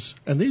claims,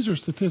 and these are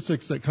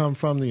statistics that come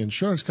from the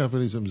insurance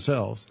companies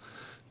themselves.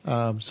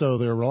 So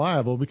they're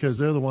reliable because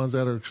they're the ones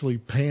that are actually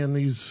paying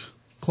these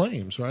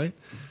claims, right?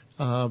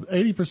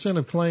 80%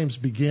 of claims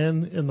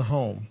begin in the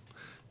home.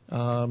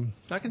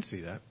 I can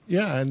see that.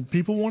 Yeah, and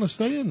people want to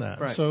stay in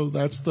that. Right. So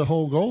that's the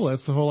whole goal.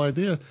 That's the whole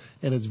idea.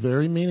 And it's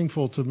very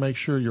meaningful to make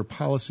sure your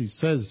policy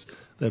says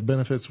that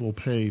benefits will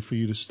pay for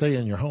you to stay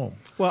in your home.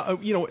 Well,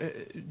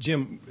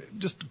 Jim,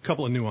 just a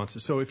couple of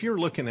nuances. So if you're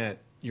looking at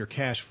your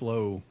cash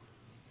flow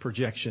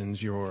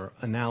projections, your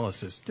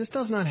analysis, this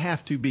does not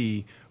have to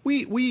be –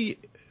 we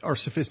are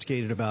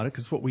sophisticated about it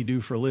because it's what we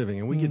do for a living,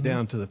 and we get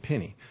down to the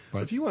penny.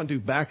 Right. But if you want to do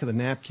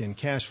back-of-the-napkin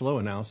cash flow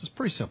analysis,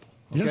 pretty simple.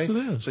 Okay? Yes, it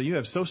is. So you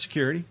have Social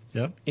Security,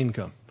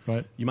 income.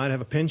 Right. You might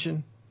have a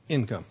pension,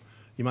 income.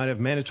 You might have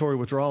mandatory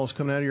withdrawals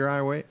coming out of your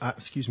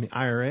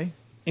IRA,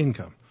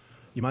 income.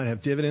 You might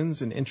have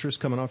dividends and interest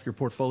coming off your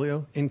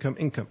portfolio, income.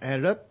 Add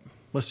it up,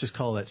 let's just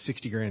call that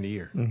 $60,000 a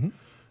year. Mm-hmm.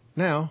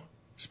 Now,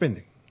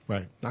 spending.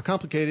 Right. Not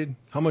complicated.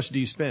 How much do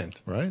you spend?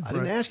 Right. I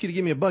didn't ask you to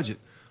give me a budget.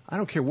 I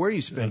don't care where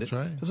you spend That's it.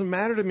 Right. Doesn't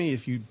matter to me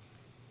if you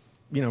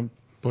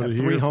put have it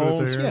 3 here, homes.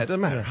 put it there. Yeah, it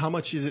doesn't matter. How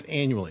much is it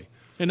annually?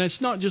 And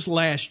it's not just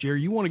last year.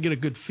 You want to get a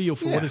good feel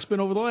for what it's been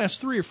over the last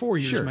 3 or 4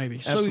 years, maybe.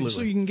 Absolutely.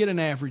 So you can get an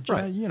average.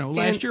 Right.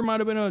 Last year might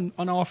have been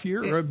an off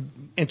year.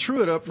 And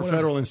true it up for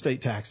federal and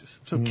state taxes.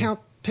 So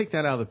take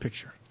that out of the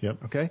picture.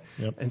 Yep. Okay?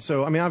 Yep. And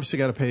so, obviously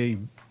got to pay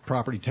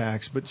property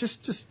tax, but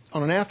just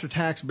on an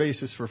after-tax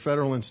basis for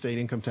federal and state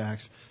income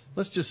tax,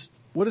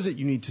 what is it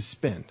you need to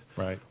spend?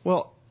 Right.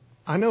 Well,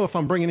 I know if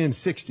I'm bringing in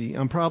 60,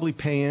 I'm probably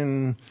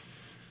paying,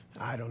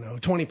 I don't know,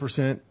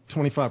 20%,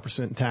 25%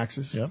 in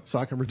taxes. Yep. So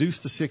I can reduce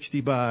the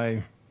 60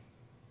 by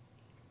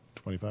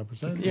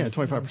 25%. Yeah,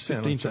 25%.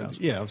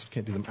 15,000. Yeah,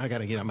 can't do them. I got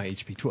to get out my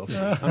HP 12.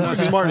 I'm not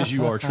as smart as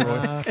you are,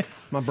 Troy.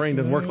 My brain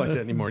doesn't work like that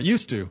anymore. It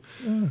used to.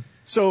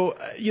 So,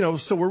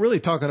 so we're really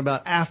talking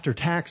about after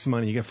tax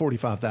money. You get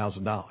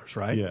 $45,000,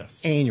 right?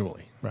 Yes.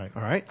 Annually. Right.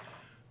 All right.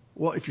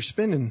 Well, if you're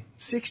spending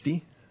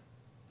 60,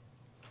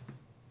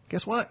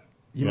 guess what?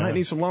 You might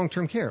need some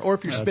long-term care. Or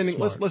if you're spending,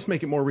 let's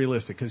make it more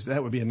realistic, because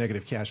that would be a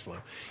negative cash flow.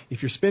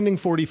 If you're spending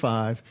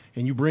 45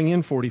 and you bring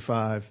in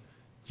 45,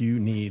 you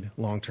need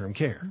long-term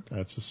care.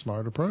 That's a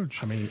smart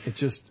approach. I mean,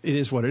 it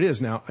is what it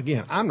is. Now,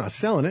 again, I'm not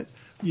selling it.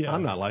 Yeah.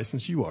 I'm not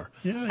licensed. You are.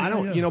 Yeah, I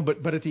don't, yeah.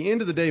 but at the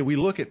end of the day, we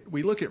look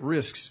at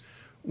risks.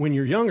 When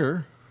you're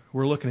younger,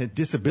 we're looking at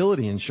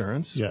disability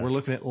insurance. Yes. We're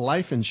looking at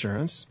life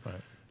insurance.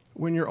 Right.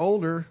 When you're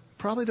older,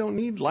 probably don't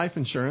need life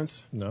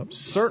insurance. Nope.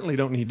 Certainly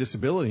don't need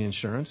disability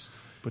insurance,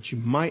 but you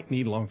might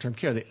need long-term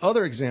care. The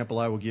other example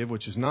I will give,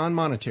 which is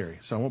non-monetary,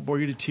 so I won't bore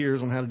you to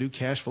tears on how to do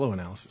cash flow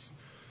analysis.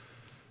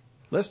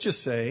 Let's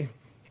just say,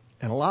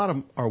 and a lot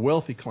of our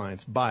wealthy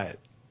clients buy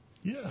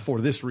it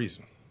for this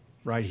reason,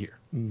 right here.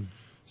 Mm.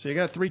 So you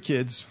got 3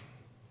 kids.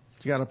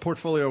 You got a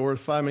portfolio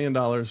worth $5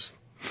 million.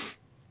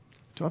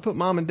 Do I put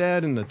mom and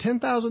dad in the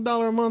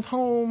 $10,000 a month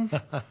home,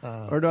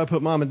 or do I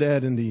put mom and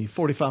dad in the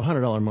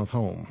 $4,500 a month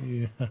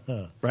home?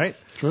 Yeah. Right?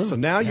 True. So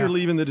now you're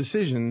leaving the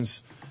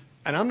decisions,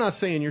 and I'm not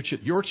saying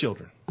your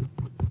children,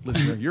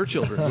 listener, your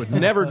children would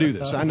never do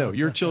this. I know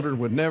your children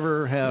would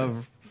never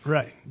have.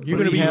 Right. You're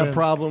going to have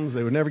problems.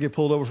 They would never get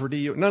pulled over for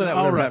DUI. None of that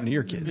would ever happen to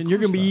your kids. And you're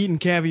going to be eating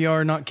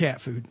caviar, not cat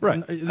food.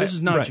 Right. This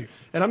is not you.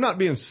 And I'm not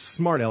being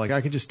smart, Alec.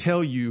 I can just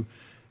tell you,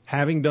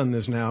 having done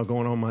this now,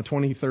 going on my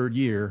 23rd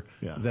year,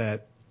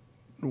 that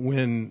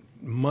when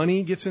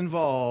money gets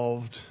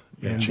involved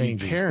and the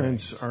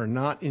parents are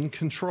not in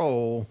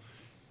control,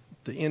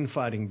 the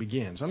infighting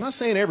begins. I'm not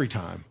saying every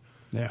time.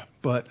 Yeah.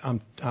 But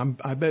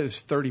I bet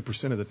it's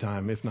 30% of the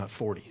time, if not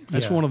 40.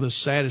 That's one of the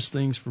saddest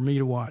things for me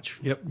to watch.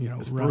 Yep.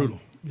 It's brutal.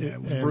 Yeah,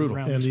 it was brutal.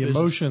 And the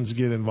emotions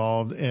get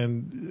involved.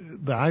 And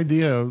the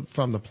idea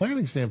from the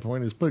planning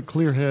standpoint is put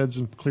clear heads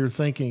and clear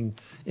thinking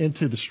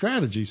into the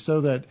strategy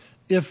so that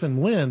if and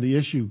when the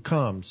issue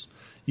comes,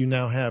 you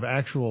now have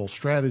actual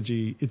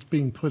strategy. It's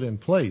being put in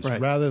place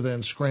rather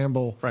than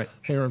scramble,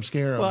 harem,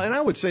 scare 'em. Well, and I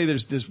would say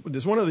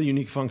there's one other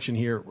unique function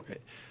here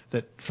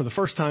that for the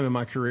first time in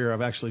my career,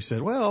 I've actually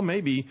said, well,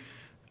 maybe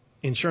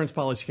insurance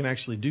policy can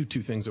actually do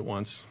 2 things at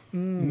once.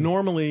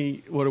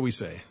 Normally, what do we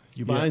say?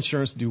 You buy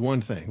insurance to do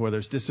one thing, whether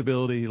it's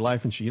disability,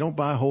 life insurance. You don't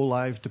buy whole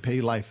life to pay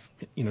to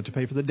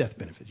pay for the death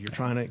benefit. You're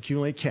trying to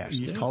accumulate cash.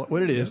 Just call it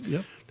what it is.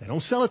 They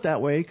don't sell it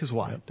that way because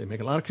why? They make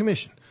a lot of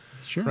commission.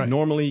 Sure. Right.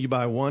 Normally, you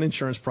buy one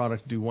insurance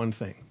product to do one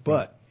thing.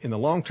 But in the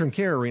long-term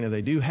care arena,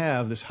 they do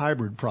have this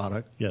hybrid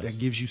product that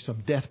gives you some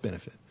death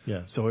benefit.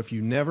 Yes. So if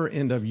you never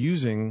end up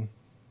using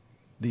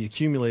the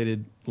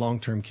accumulated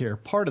long-term care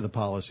part of the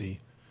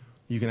policy,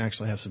 you can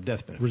actually have some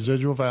death benefit.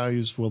 Residual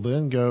values will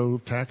then go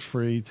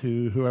tax-free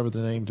to whoever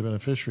the named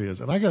beneficiary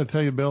is. And I got to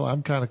tell you, Bill,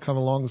 I'm kind of come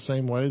along the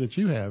same way that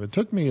you have. It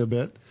took me a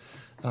bit.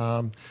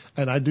 And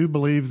I do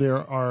believe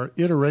there are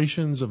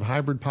iterations of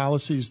hybrid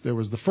policies. There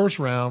was the first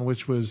round,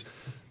 which was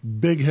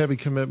big, heavy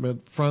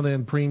commitment,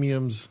 front-end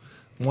premiums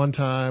one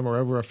time or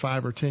over a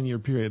 5 or 10 year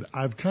period.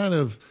 I've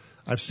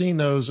seen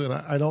those, and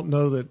I don't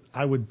know that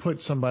I would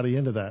put somebody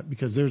into that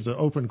because there's an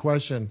open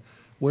question,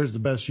 where's the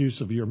best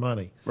use of your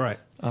money? Right.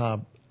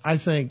 I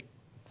think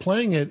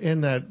playing it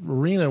in that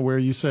arena where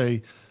you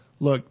say,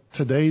 look,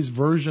 today's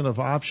version of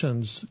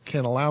options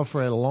can allow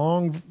for a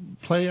long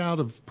play out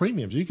of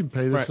premiums. You can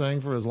pay this thing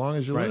for as long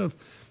as you live,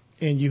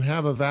 and you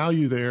have a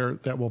value there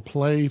that will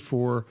play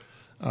for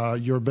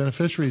your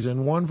beneficiaries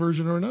in one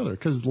version or another.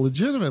 Because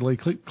legitimately,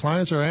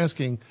 clients are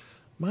asking,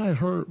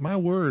 my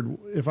word,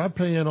 if I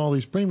pay in all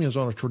these premiums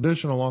on a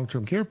traditional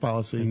long-term care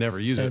policy and never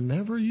use it,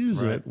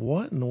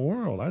 what in the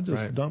world? I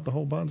just dumped a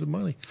whole bunch of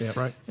money. Yeah,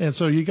 right. And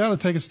so you got to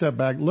take a step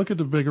back, look at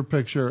the bigger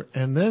picture,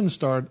 and then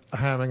start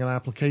having an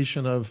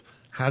application of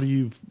how do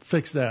you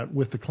fix that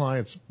with the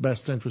client's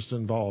best interest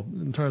involved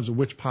in terms of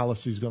which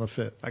policy is going to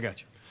fit. I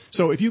got you.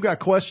 So if you've got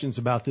questions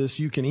about this,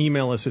 you can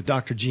email us at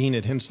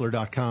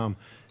drgene@henssler.com,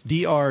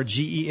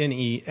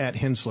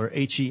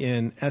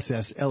 drgene@henssler,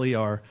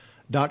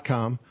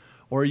 HENSSLER.com.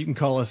 Or you can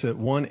call us at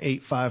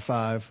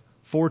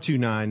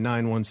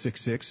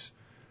 1-855-429-9166.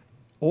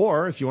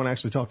 Or if you want to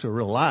actually talk to a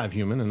real live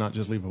human and not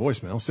just leave a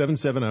voicemail,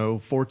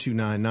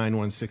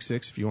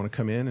 770-429-9166 if you want to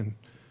come in. And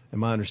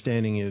my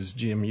understanding is,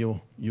 Jim,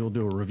 you'll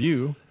do a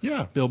review.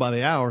 Yeah. Bill by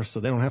the hour,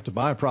 so they don't have to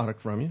buy a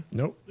product from you.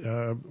 Nope.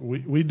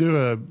 We do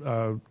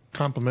a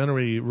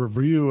complimentary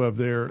review of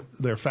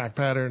their fact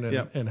pattern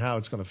and how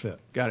it's going to fit.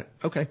 Got it.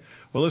 Okay.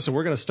 Well, listen,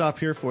 we're going to stop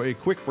here for a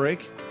quick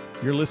break.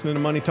 You're listening to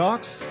Money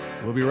Talks.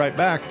 We'll be right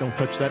back. Don't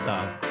touch that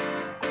dial.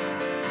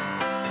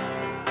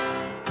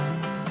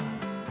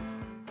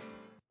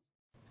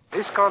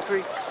 This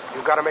country,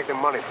 you got to make the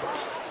money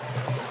first.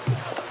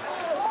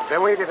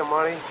 Then when you get the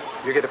money,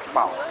 you get the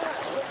power.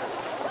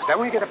 Then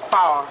when you get the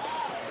power,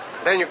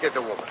 Then you get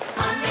the woman.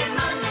 Monday,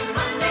 Monday,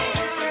 Monday,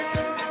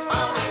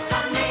 always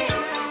Sunday,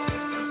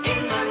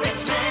 in the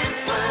rich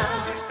man's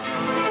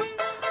world.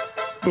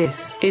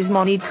 This is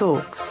Money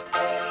Talks.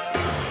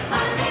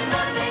 Monday,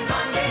 Monday,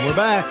 Monday. And we're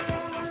back.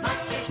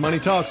 It's Money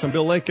Talks. I'm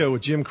Bill Lako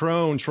with Jim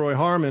Crone, Troy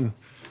Harmon.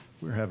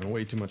 We're having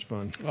way too much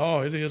fun.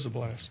 Oh, it is a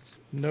blast.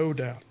 No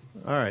doubt.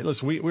 All right,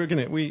 listen, we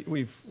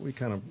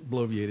kind of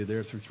bloviated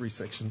there through 3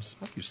 sections.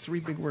 I've used 3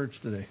 big words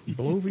today.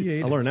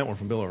 Bloviated. I learned that one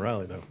from Bill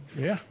O'Reilly, though.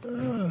 Yeah,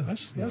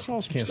 that's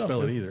awesome. Can't stuff,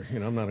 spell it though. either.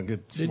 I'm not a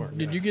good smart guy.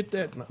 Did you get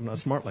that? I'm not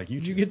smart like you.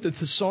 Did you get the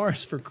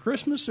thesaurus for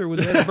Christmas, or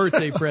was that a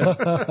birthday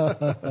present?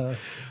 All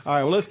right,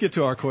 well, let's get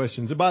to our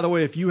questions. And by the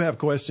way, if you have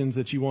questions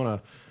that you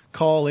want to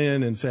call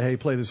in and say, hey,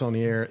 play this on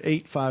the air,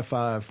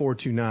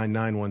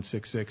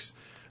 855-429-9166.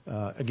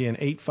 Again,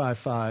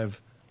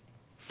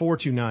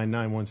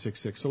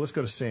 855-429-9166. So let's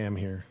go to Sam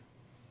here.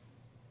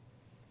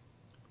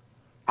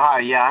 Hi,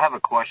 yeah, I have a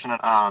question.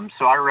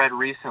 So I read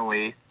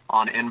recently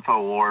on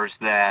InfoWars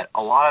that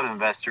a lot of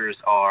investors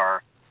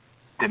are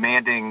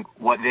demanding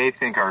what they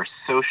think are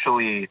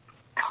socially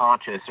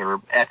conscious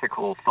or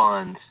ethical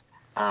funds.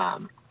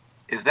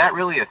 Is that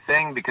really a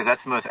thing? Because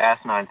that's the most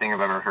asinine thing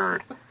I've ever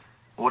heard.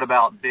 What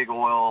about big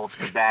oil,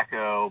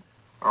 tobacco,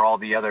 or all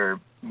the other,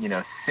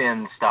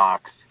 sin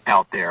stocks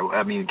out there?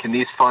 I mean, can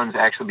these funds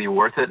actually be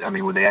worth it? I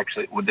mean, would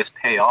this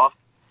pay off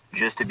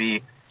just to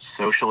be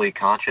socially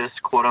conscious,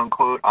 quote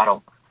unquote? I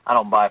don't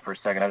buy it for a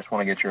second. I just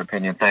want to get your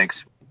opinion. Thanks.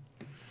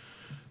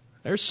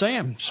 There's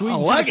Sam. Sweet. I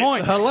like it.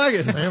 Point. I like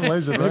it. Sam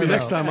lays it Maybe right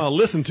next out. time I'll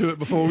listen to it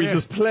before we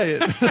just play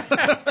it.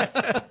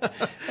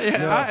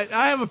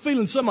 I have a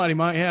feeling somebody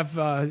might have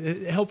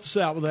helped us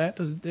out with that,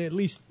 to at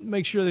least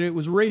make sure that it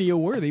was radio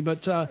worthy.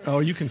 But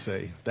you can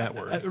say that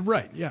word.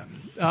 Right, yeah.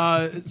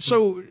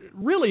 So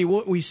really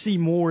what we see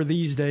more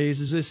these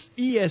days is this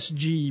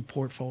ESG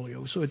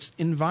portfolio. So it's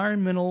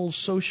environmental,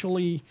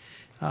 socially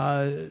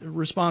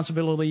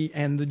responsibility,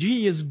 and the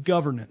G is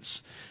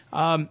governance.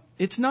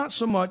 It's not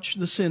so much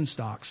the sin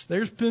stocks.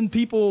 There's been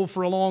people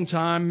for a long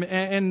time,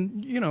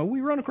 and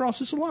we run across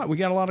this a lot. We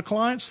got a lot of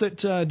clients that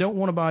don't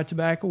want to buy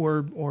tobacco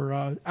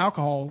or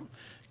alcohol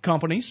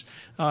companies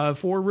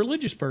for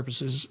religious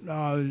purposes.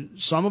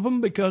 Some of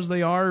them, because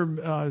they are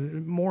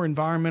more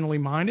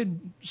environmentally minded,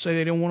 say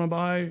they don't want to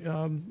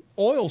buy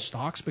oil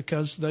stocks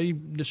because they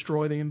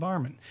destroy the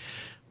environment.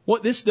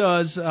 What this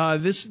does,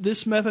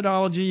 this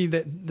methodology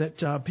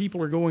that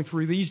people are going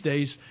through these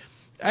days,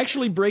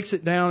 actually breaks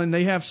it down, and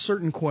they have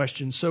certain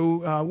questions.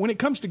 So when it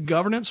comes to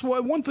governance,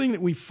 one thing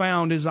that we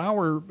found is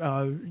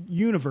our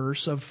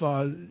universe of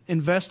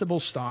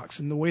investable stocks,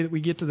 and the way that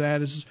we get to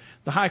that is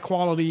the high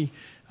quality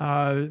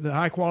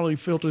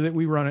filter that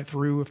we run it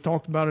through. We've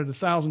talked about it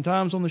 1,000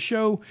 times on the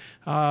show,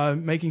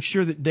 making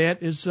sure that debt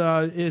is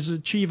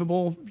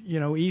achievable,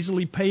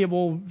 easily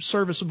payable,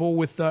 serviceable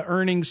with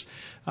earnings,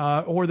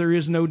 or there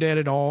is no debt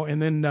at all.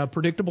 And then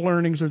predictable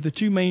earnings are the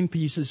 2 main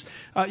pieces.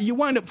 You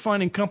wind up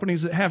finding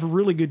companies that have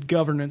really good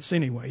governance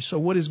anyway. So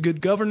what is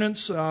good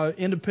governance?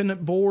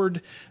 Independent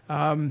board.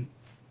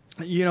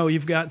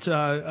 You've got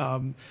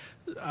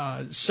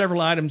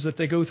several items that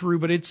they go through,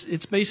 but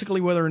it's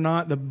basically whether or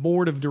not the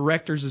board of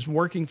directors is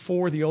working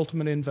for the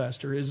ultimate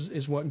investor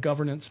is what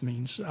governance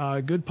means.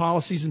 Good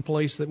policies in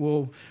place that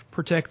will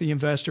protect the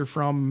investor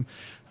from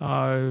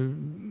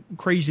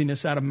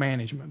craziness out of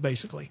management,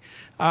 basically.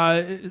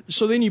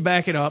 So then you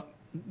back it up.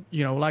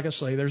 Like I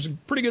say, there's a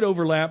pretty good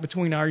overlap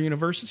between our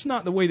universe. It's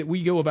not the way that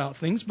we go about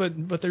things,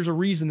 but there's a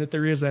reason that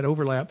there is that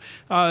overlap.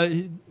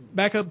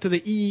 Back up to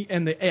the E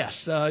and the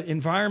S,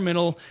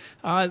 environmental.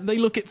 They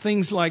look at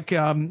things like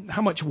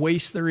how much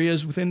waste there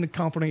is within the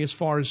company as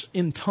far as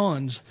in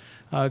tons.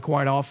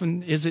 Quite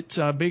often, is it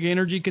a big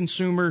energy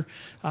consumer?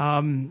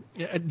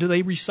 Do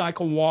they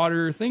recycle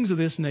water? Things of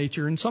this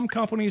nature. And some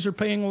companies are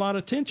paying a lot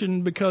of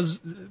attention because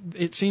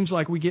it seems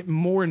like we get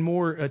more and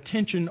more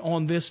attention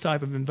on this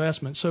type of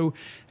investment. So,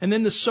 and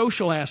then the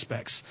social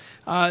aspects.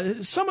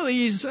 Some of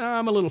these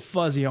I'm a little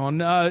fuzzy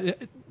on.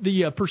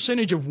 The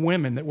percentage of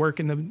women that work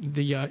in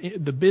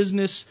the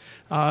business.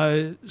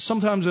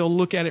 Sometimes they'll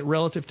look at it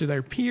relative to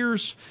their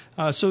peers.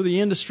 So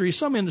the industry,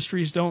 some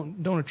industries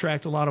don't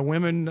attract a lot of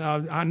women.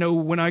 I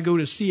know when I go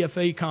to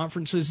CFA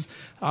conferences,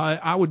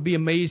 I would be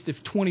amazed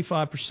if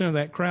 25% of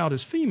that crowd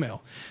is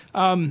female.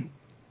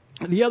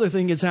 The other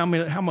thing is how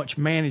much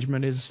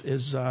management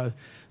is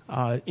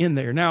in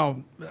there.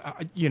 Now,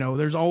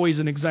 there's always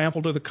an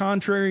example to the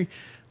contrary,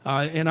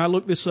 and I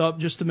looked this up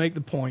just to make the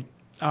point.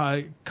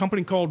 A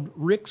company called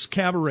Rick's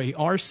Cabaret,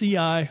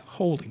 RCI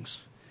Holdings.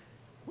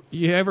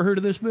 You ever heard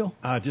of this, Bill?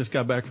 I just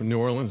got back from New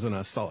Orleans and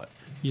I saw it.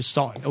 You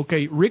saw it.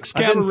 Okay, Rick's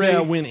Cabaret. I didn't say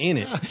I went in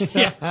it.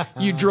 Yeah,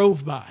 you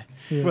drove by.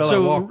 Yeah. Well, I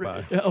walked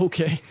by.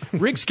 Okay.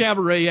 Rick's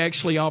Cabaret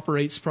actually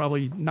operates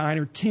probably 9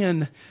 or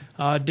 10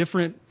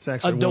 different It's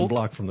actually adult... 1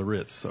 block from the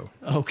Ritz, so.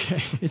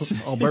 Okay. It's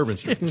on Bourbon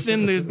Street. It's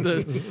in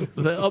the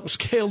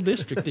upscale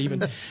district even.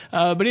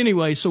 But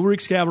anyway, so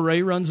Rick's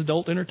Cabaret runs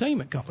adult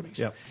entertainment companies.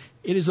 Yep.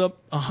 It is up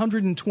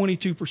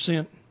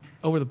 122%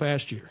 over the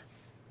past year.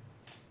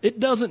 It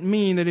doesn't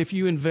mean that if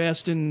you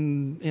invest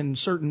in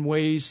certain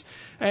ways,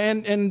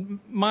 and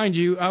mind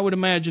you, I would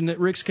imagine that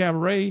Rick's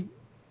Cabaret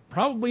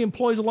probably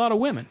employs a lot of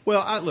women.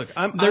 Well,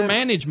 their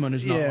management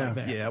is not like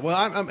that. Yeah. Well,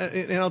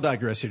 and I'll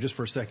digress here just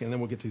for a second, and then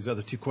we'll get to these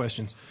other two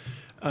questions.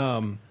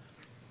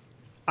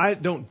 I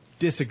don't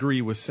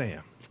disagree with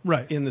Sam.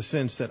 Right. In the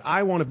sense that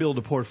I want to build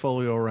a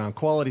portfolio around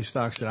quality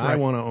stocks that I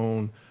want to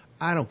own.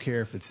 I don't care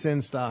if it's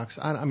sin stocks.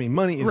 I mean,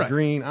 money is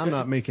green. I'm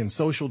not making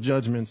social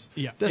judgments.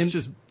 Yeah. That's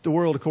just the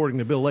world according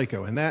to Bill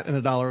Lako. And that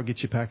and $1 will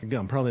get you a pack of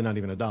gum. Probably not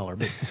even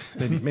 $1,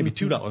 but maybe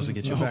 $2 will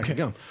get you a pack of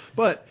gum.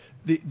 But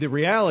the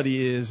reality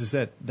is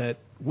that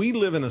we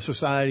live in a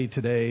society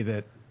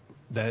today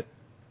that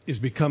is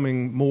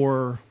becoming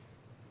more.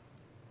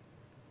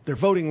 They're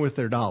voting with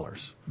their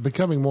dollars.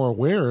 Becoming more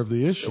aware of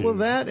the issue. Well,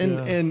 that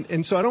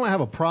and so I don't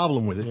have a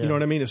problem with it. Yeah. You know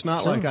what I mean? It's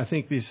not like I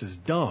think this is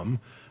dumb.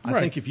 I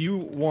think if you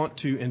want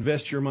to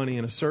invest your money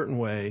in a certain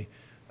way,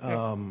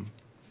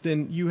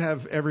 then you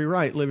have every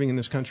right living in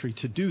this country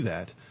to do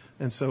that.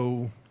 And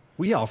so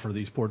we offer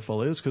these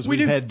portfolios because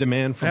we've had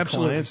demand from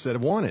clients that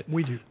have wanted it.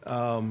 We do.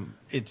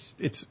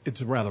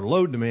 It's a rather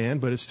low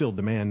demand, but it's still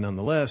demand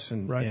nonetheless.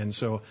 And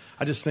so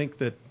I just think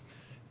that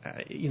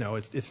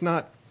it's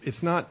not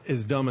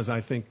as dumb as I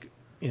think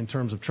in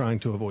terms of trying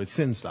to avoid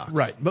sin stocks.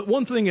 Right. But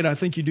one thing that I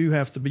think you do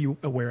have to be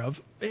aware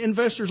of,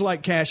 investors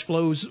like cash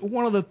flows.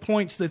 One of the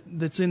points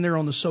that's in there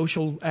on the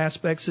social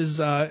aspects is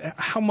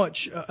how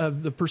much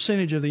of the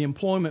percentage of the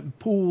employment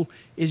pool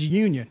is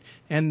union.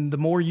 And the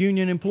more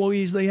union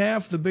employees they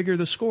have, the bigger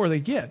the score they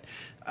get.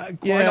 So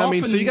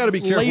you got to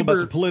be careful about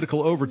the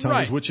political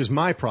overtones, which is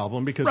my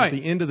problem, because at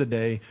the end of the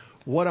day,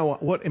 what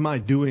am I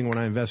doing when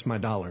I invest my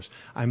dollars?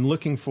 I'm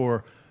looking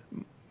for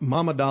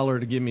mama dollar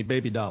to give me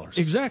baby dollars.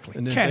 Exactly.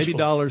 And then cash baby flow.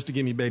 dollars to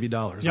give me baby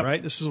dollars,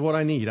 right? This is what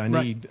I need. I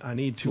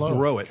need to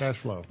grow it. Cash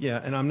flow.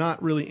 Yeah, and I'm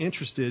not really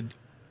interested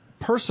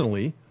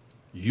personally,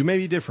 you may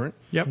be different,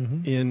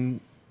 in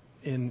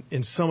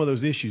some of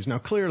those issues. Now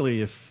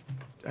clearly if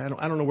I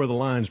don't know where the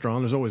line's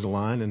drawn, there's always a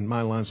line, and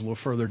my line's a little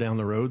further down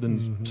the road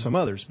than some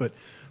others, but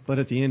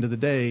at the end of the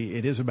day,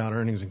 it is about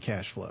earnings and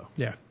cash flow.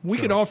 Yeah. We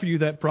could offer you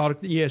that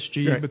product,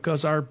 ESG,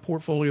 because our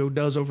portfolio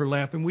does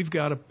overlap, and we've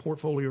got a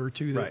portfolio or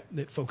two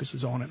that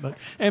focuses on it.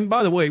 And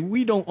by the way,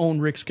 we don't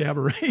own Rick's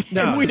Cabaret.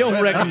 No, we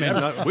don't recommend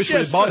it. I wish we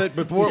had bought it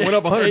before it went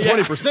up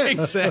 120%.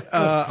 Exactly.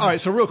 All right,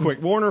 so real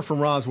quick, Warner from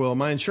Roswell.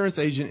 My insurance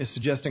agent is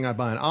suggesting I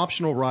buy an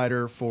optional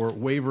rider for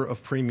waiver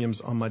of premiums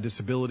on my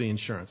disability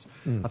insurance.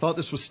 I thought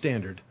this was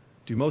standard.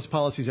 Do most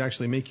policies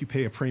actually make you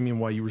pay a premium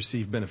while you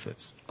receive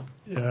benefits?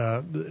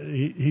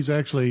 He's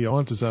actually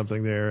onto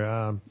something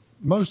there.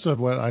 Most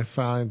of what I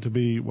find to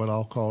be what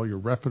I'll call your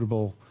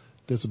reputable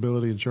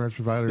disability insurance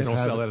providers. They don't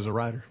sell that as a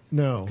rider?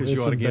 No, because it's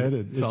you ought to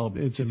embedded. get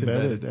it. It's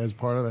embedded as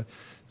part of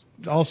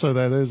it. Also,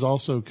 that is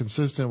also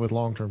consistent with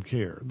long-term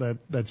care.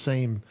 That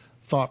same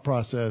thought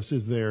process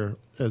is there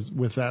as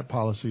with that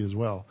policy as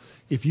well.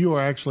 If you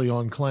are actually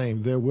on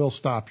claim, they will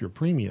stop your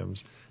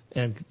premiums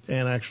and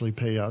actually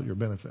pay out your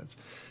benefits.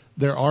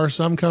 There are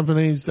some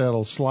companies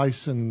that'll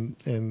slice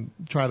and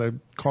try to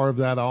carve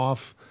that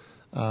off.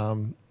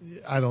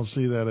 I don't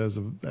see that as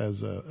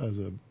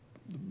a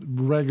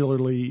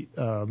regularly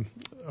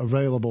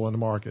available in the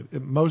market.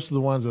 Most of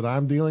the ones that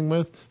I'm dealing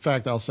with, in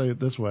fact, I'll say it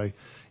this way: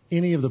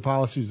 any of the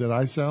policies that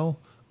I sell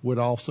would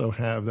also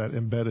have that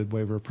embedded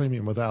waiver of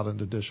premium without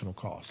an additional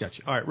cost.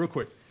 Gotcha. All right, real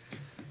quick.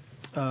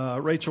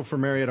 Rachel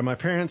from Marietta. My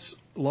parents'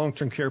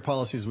 long-term care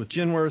policy is with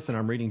Genworth, and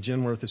I'm reading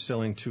Genworth is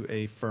selling to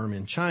a firm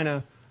in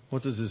China.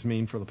 What does this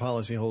mean for the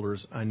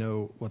policyholders? I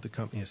know what the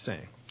company is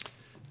saying.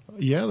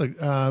 Yeah,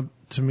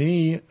 to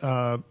me,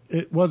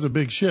 it was a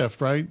big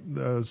shift, right?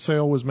 The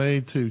sale was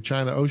made to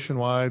China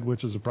Oceanwide,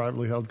 which is a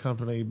privately held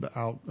company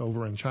out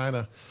over in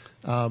China.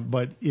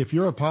 But if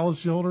you're a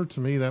policyholder, to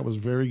me, that was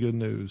very good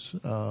news.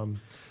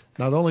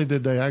 Not only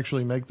did they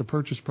actually make the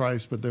purchase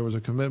price, but there was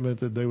a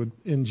commitment that they would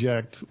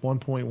inject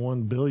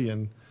 $1.1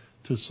 billion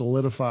to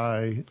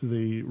solidify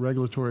the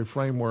regulatory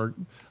framework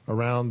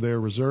around their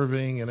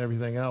reserving and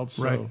everything else.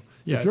 So right.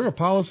 If you're a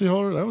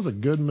policyholder, that was a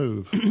good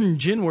move.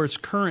 Genworth's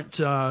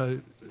current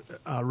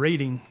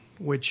rating,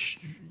 which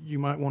you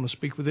might want to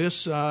speak with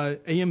this,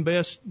 AM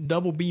Best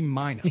BB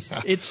minus.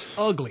 Yeah. It's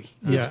ugly.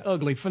 It's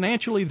ugly.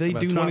 Financially, they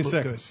do not look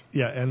seconds. good.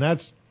 Yeah, and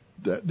that's,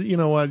 you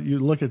know what, you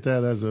look at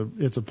that as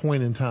it's a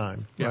point in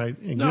time, right?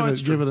 And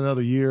give it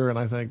another year, and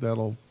I think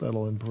that'll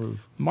improve.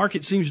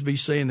 Market seems to be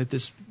saying that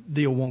this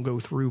deal won't go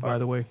through, by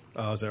the way.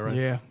 Oh, is that right?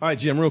 Yeah. All right,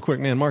 Jim, real quick,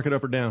 man, market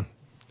up or down?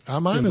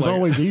 Mine is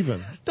always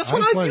even. That's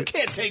what I said. You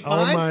can't take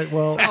mine.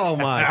 Oh,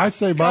 my. I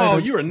say buy. Oh,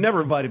 you are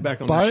never invited back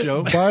on the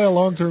show. Buy a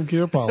long-term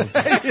care policy.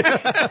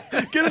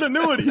 Get an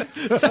annuity.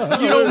 You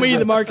don't mean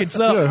the market's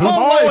up.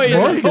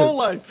 Yeah, whole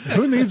life.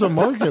 Who needs a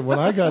market when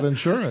I got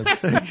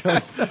insurance?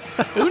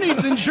 Who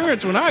needs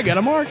insurance when I got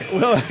a market?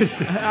 Well,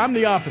 I'm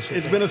the opposite.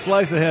 It's been a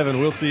slice of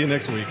heaven. We'll see you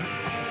next week.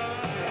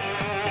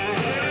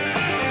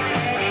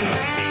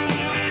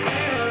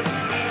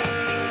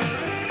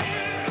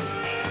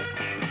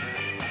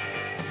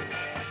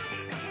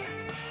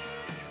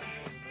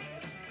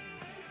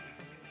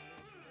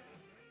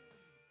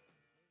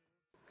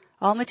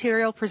 All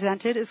material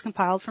presented is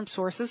compiled from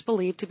sources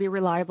believed to be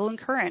reliable and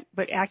current,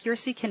 but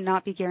accuracy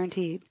cannot be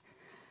guaranteed.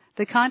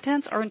 The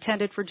contents are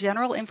intended for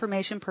general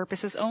information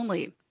purposes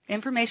only.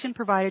 Information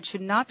provided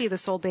should not be the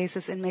sole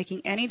basis in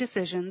making any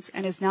decisions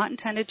and is not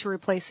intended to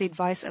replace the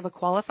advice of a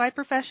qualified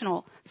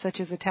professional, such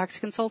as a tax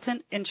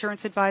consultant,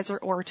 insurance advisor,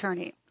 or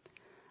attorney.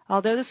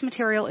 Although this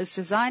material is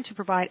designed to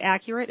provide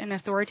accurate and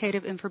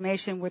authoritative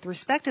information with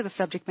respect to the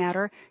subject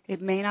matter,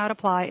 it may not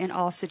apply in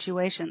all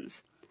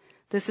situations.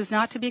 This is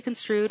not to be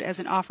construed as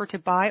an offer to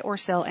buy or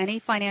sell any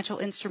financial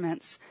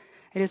instruments.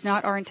 It is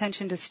not our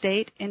intention to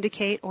state,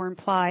 indicate, or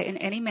imply in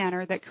any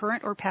manner that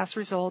current or past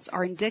results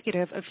are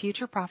indicative of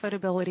future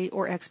profitability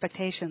or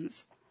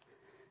expectations.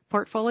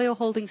 Portfolio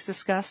holdings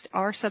discussed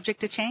are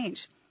subject to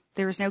change.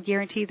 There is no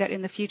guarantee that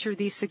in the future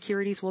these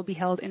securities will be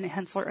held in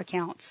Henssler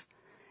accounts.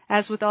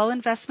 As with all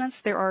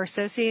investments, there are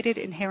associated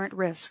inherent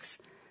risks.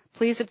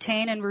 Please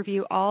obtain and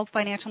review all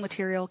financial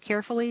material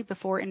carefully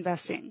before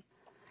investing.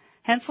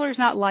 Henssler is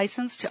not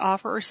licensed to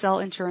offer or sell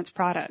insurance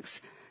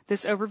products.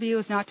 This overview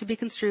is not to be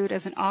construed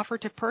as an offer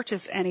to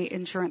purchase any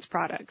insurance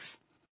products.